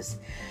things.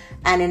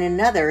 And in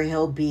another,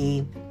 he'll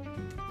be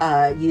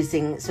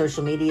using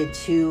social media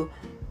to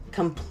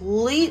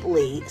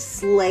completely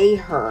slay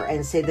her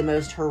and say the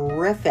most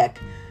horrific,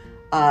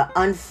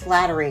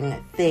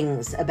 unflattering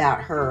things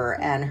about her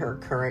and her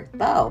current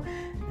beau.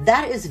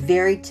 That is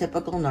very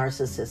typical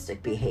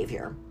narcissistic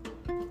behavior.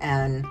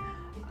 And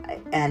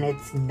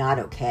it's not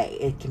okay.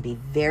 It can be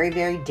very,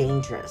 very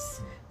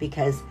dangerous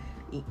because,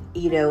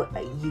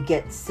 you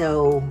get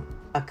so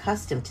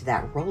accustomed to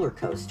that roller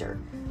coaster,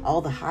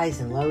 all the highs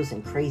and lows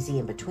and crazy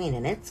in between,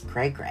 and it's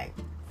cray-cray.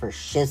 For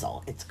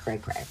shizzle, it's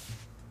cray-cray.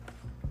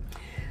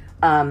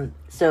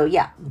 So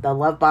yeah, the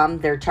love bomb,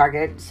 their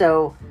target.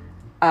 So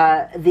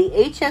the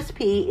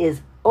HSP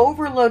is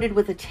overloaded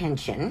with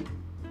attention.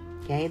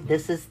 Okay,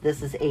 this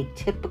is a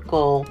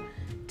typical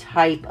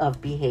type of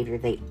behavior.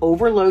 They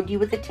overload you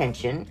with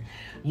attention.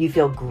 You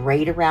feel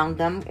great around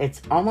them.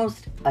 It's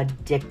almost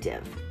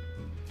addictive.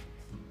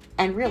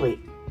 And really,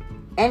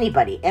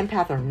 anybody,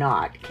 empath or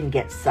not, can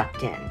get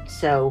sucked in.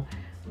 So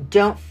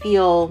don't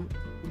feel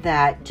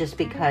that just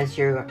because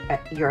you're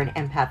an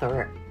empath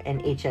or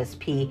an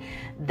HSP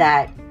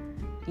that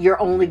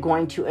you're only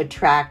going to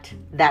attract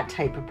that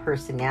type of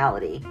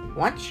personality.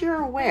 Once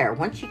you're aware,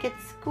 once you get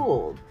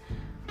schooled,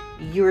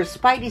 your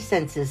spidey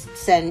senses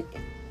send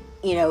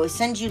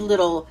you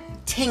little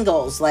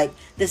tingles like,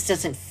 this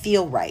doesn't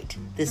feel right,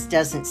 this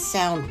doesn't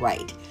sound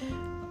right.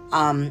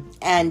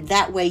 And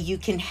that way you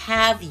can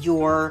have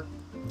your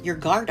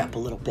guard up a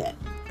little bit,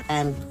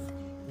 and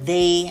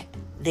they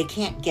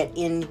can't get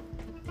in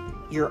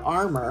your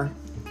armor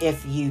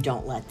if you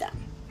don't let them.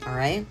 All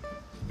right.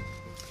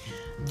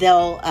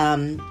 They'll,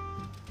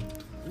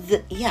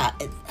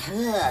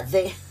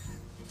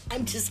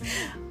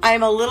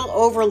 I'm a little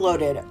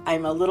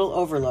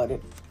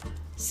overloaded.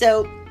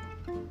 So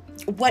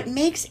what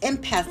makes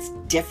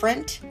empaths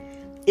different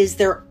is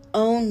their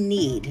own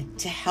need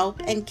to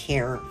help and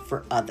care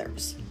for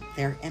others,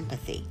 their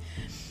empathy.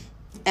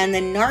 And the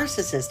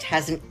narcissist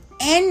has an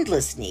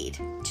endless need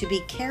to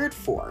be cared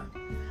for,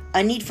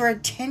 a need for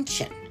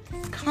attention,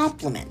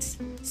 compliments,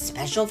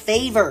 special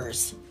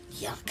favors,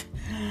 yuck,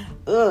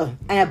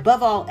 and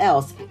above all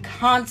else,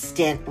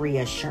 constant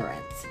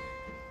reassurance.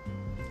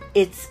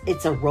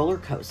 It's a roller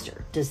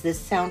coaster. Does this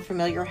sound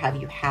familiar? Have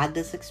you had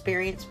this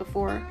experience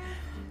before?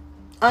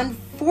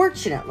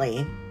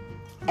 Unfortunately,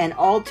 and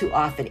all too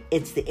often,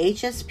 it's the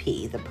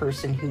HSP, the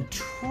person who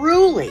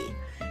truly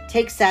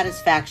takes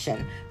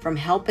satisfaction from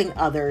helping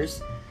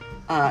others,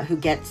 who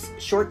gets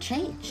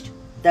shortchanged.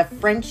 The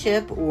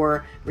friendship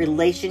or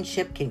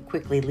relationship can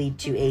quickly lead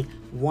to a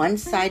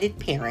one-sided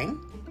pairing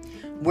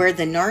where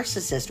the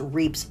narcissist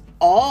reaps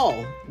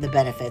all the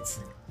benefits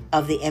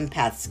of the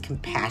empath's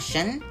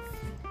compassion,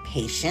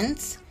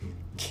 patience,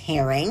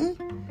 caring,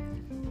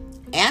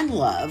 and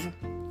love,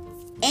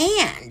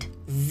 and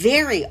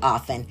very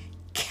often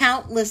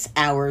countless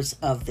hours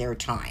of their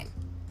time.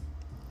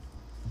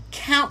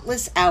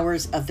 Countless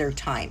hours of their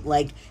time.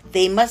 Like,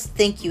 they must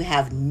think you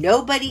have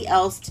nobody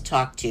else to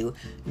talk to,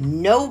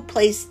 no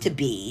place to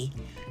be.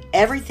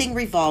 Everything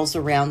revolves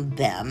around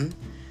them.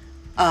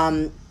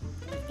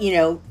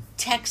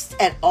 Texts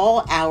at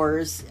all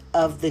hours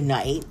of the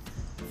night,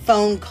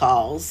 phone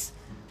calls,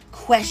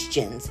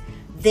 questions.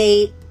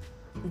 They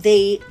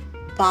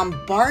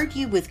bombard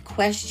you with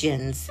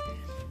questions,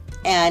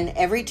 and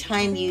every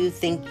time you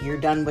think you're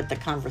done with the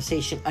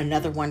conversation,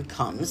 another one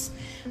comes.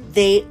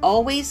 They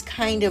always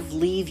kind of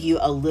leave you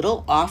a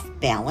little off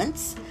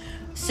balance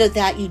so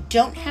that you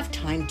don't have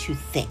time to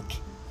think.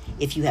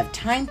 If you have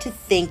time to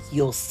think,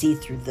 you'll see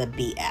through the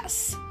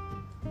BS.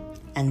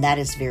 And that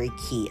is very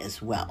key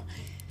as well.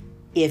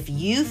 If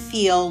you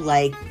feel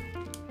like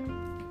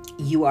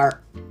you are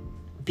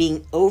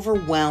being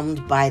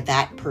overwhelmed by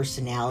that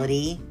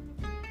personality,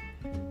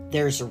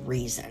 there's a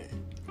reason.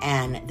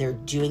 And they're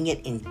doing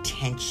it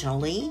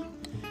intentionally.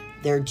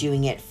 They're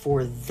doing it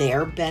for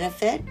their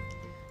benefit.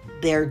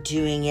 They're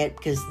doing it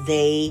because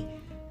they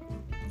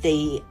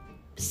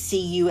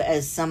see you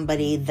as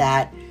somebody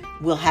that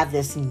will have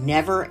this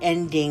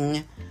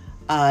never-ending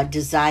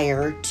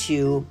desire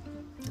to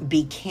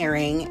be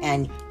caring,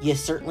 and you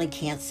certainly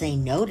can't say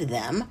no to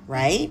them,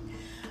 right?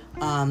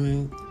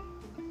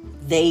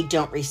 They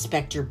don't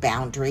respect your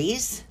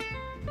boundaries,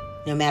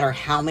 no matter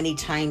how many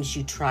times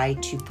you try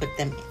to put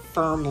them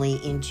firmly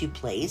into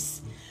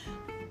place.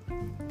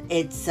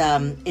 It's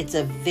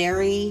a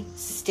very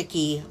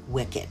sticky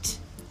wicket,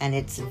 and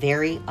it's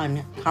very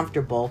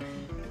uncomfortable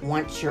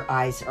once your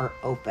eyes are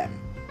open.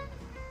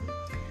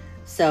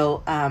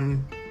 So,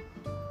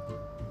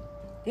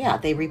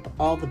 they reap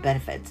all the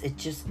benefits.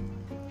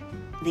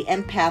 The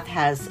empath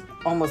has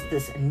almost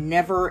this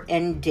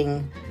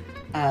never-ending,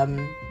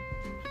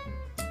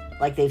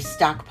 like they've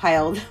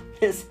stockpiled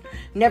this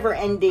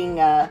never-ending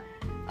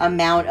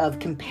amount of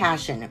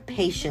compassion,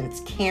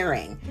 patience,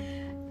 caring.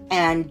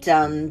 And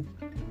the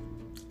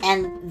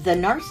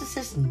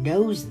narcissist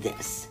knows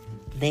this.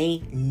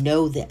 They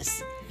know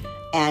this.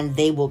 And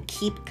they will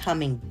keep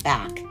coming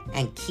back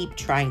and keep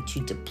trying to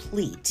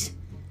deplete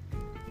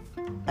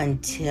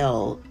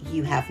until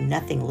you have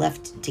nothing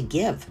left to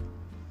give.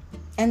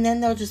 And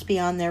then they'll just be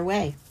on their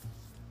way,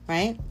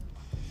 right?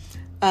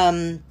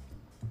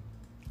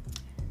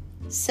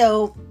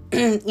 So,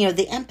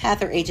 the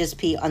empath or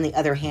HSP, on the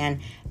other hand,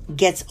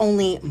 gets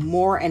only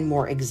more and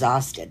more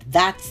exhausted.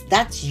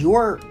 That's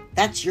your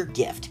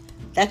gift.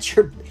 That's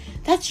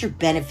your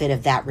benefit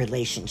of that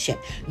relationship.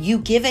 You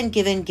give and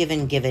give and give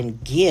and give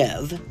and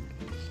give.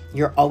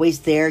 You're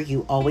always there.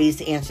 You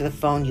always answer the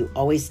phone. You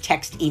always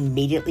text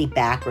immediately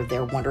back, or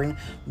they're wondering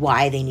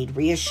why they need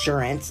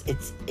reassurance.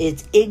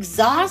 It's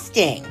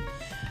exhausting.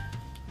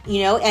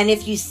 And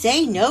if you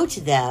say no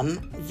to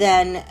them,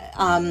 then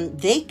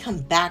they come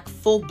back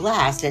full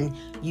blast, and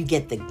you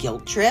get the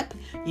guilt trip.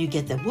 You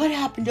get the, what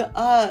happened to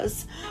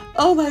us?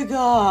 Oh my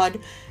God.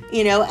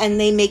 And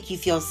they make you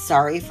feel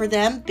sorry for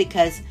them,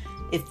 because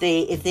if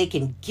they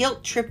can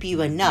guilt trip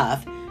you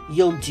enough,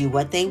 you'll do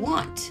what they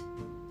want.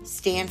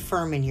 Stand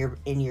firm in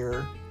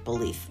your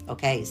belief,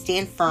 okay?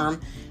 Stand firm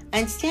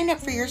and stand up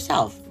for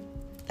yourself.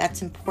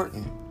 That's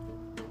important.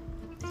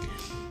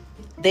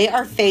 They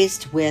are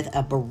faced with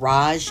a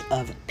barrage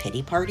of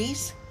pity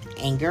parties,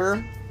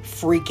 anger,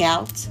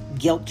 freakouts,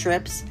 guilt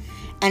trips,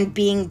 and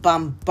being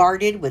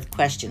bombarded with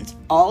questions.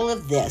 All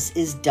of this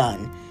is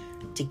done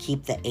to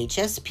keep the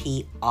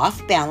HSP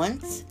off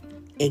balance,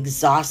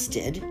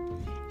 exhausted,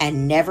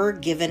 and never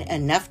given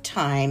enough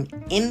time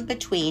in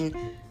between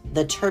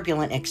the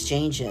turbulent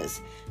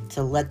exchanges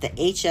to let the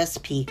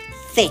HSP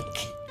think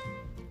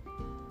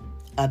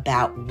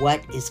about what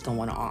is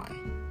going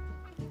on.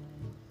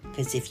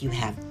 Because if you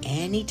have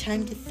any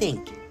time to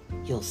think,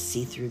 you'll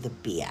see through the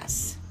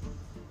BS.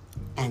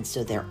 And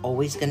so they're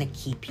always going to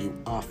keep you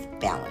off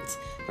balance.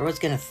 They're always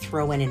going to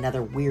throw in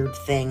another weird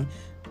thing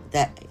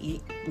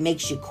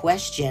makes you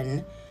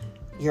question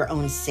your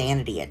own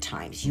sanity at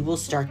times. You will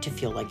start to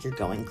feel like you're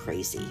going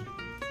crazy.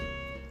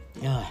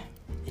 Ugh,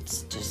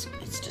 it's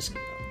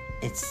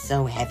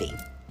so heavy.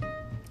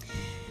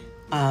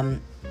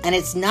 And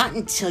it's not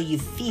until you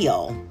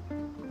feel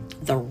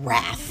the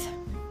wrath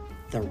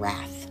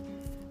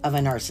of a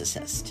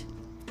narcissist,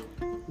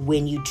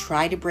 when you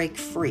try to break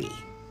free,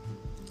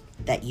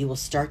 that you will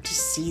start to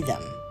see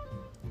them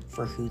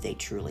for who they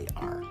truly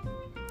are.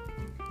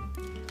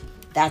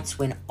 That's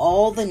when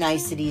all the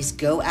niceties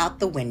go out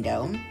the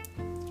window,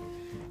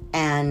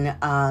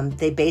 and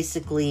they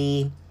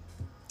basically,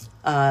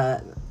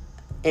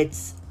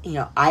 it's,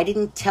 I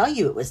didn't tell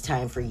you it was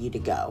time for you to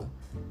go.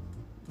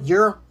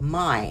 You're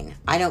mine.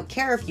 I don't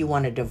care if you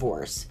want a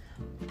divorce.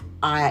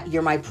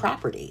 You're my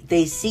property.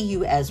 They see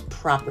you as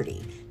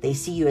property. They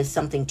see you as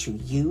something to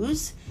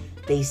use.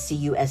 They see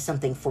you as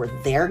something for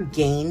their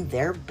gain,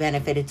 their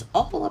benefit. It's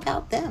all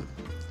about them.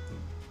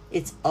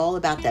 It's all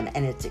about them,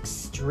 and it's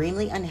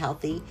extremely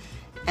unhealthy.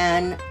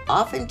 And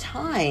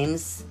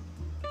oftentimes,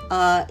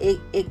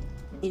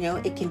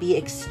 it can be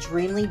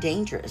extremely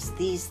dangerous.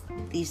 These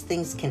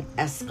things can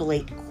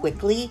escalate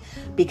quickly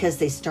because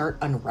they start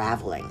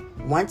unraveling.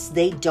 Once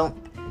they don't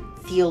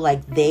feel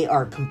like they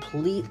are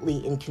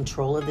completely in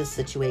control of this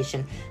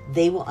situation,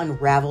 they will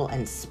unravel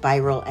and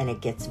spiral, and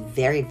it gets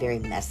very, very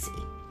messy.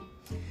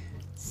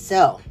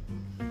 So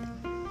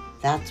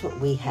that's what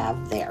we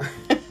have there.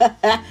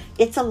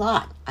 It's a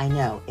lot. I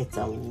know it's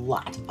a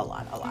lot.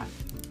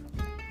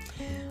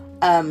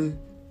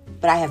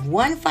 But I have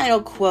one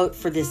final quote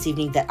for this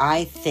evening that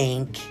I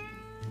think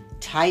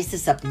ties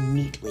this up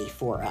neatly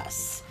for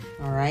us.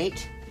 All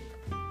right.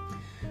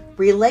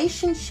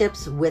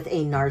 Relationships with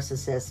a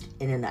narcissist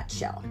in a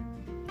nutshell.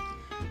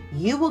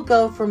 You will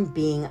go from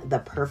being the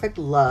perfect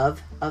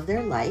love of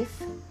their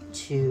life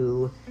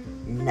to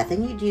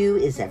nothing you do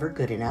is ever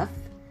good enough.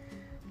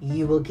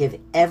 You will give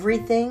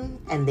everything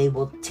and they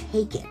will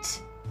take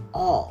it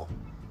all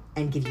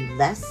and give you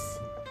less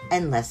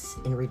and less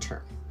in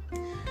return.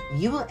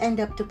 You will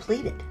end up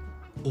depleted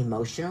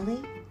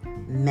emotionally,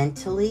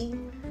 mentally,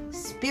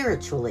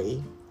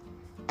 spiritually,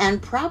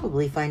 and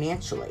probably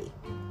financially.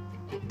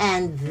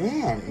 And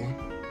then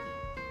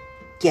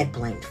get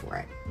blamed for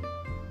it.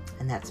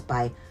 And that's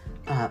by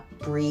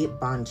Brie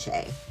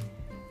Bonche.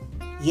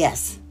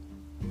 Yes,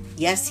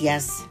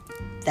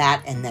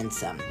 that and then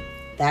some.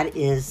 That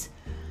is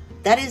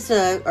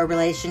a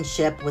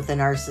relationship with a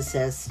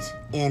narcissist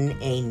in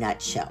a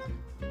nutshell.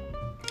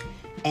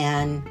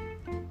 And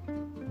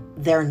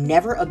they're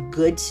never a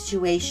good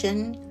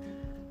situation,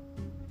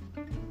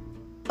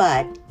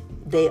 but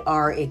they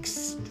are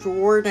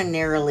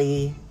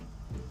extraordinarily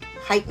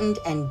heightened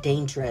and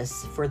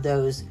dangerous for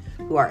those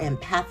who are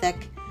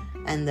empathic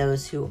and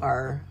those who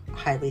are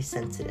highly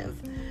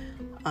sensitive.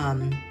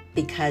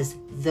 Because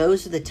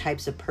those are the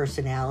types of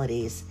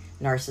personalities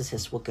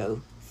narcissists will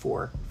go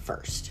for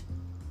first.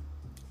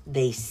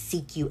 They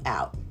seek you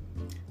out.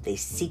 They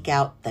seek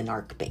out the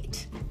narc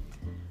bait.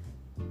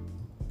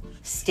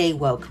 Stay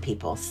woke,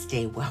 people.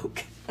 Stay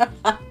woke.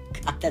 God,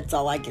 that's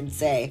all I can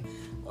say.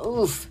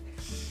 Oof.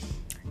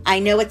 I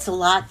know it's a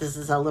lot. This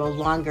is a little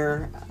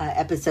longer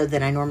episode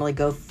than I normally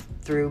go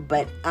through,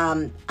 but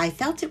I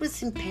felt it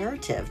was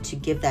imperative to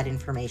give that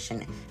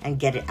information and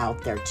get it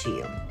out there to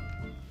you.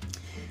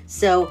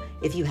 So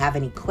if you have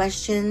any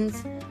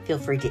questions, feel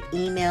free to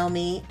email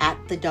me at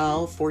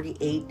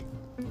thedoll48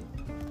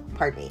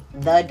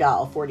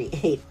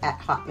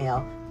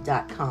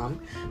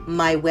 thedoll48@hotmail.com.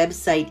 My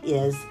website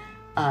is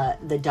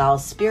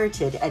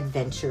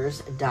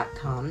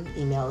thedollspiritedadventures.com.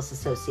 Email is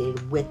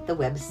associated with the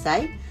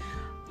website.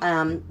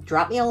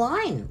 Drop me a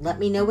line. Let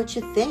me know what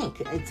you think.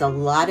 It's a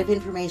lot of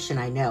information,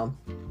 I know.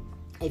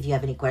 If you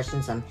have any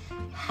questions, I'm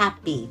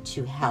happy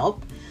to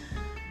help.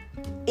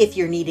 If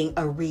you're needing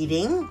a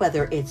reading,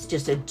 whether it's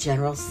just a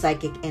general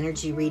psychic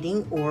energy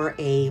reading or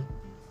a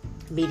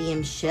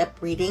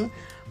mediumship reading,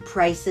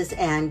 prices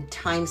and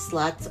time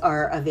slots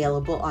are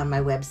available on my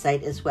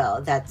website as well.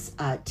 That's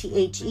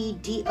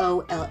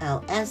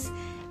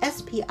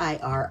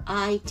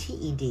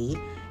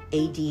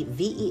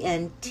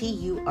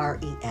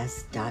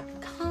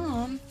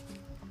TheDollspiritedadventures.com.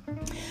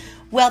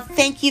 Well,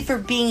 thank you for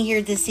being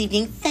here this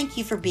evening. Thank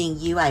you for being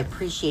you. I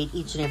appreciate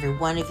each and every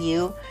one of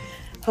you.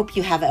 Hope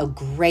you have a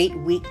great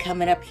week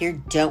coming up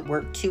here. Don't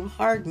work too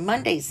hard.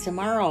 Monday's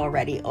tomorrow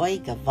already. Oi,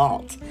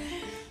 gavalt.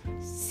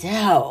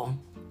 So,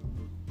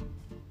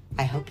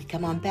 I hope you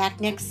come on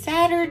back next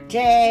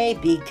Saturday,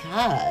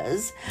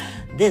 because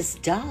this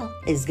doll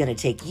is going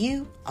to take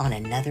you on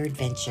another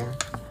adventure.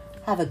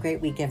 Have a great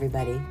week,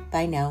 everybody.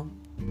 Bye now.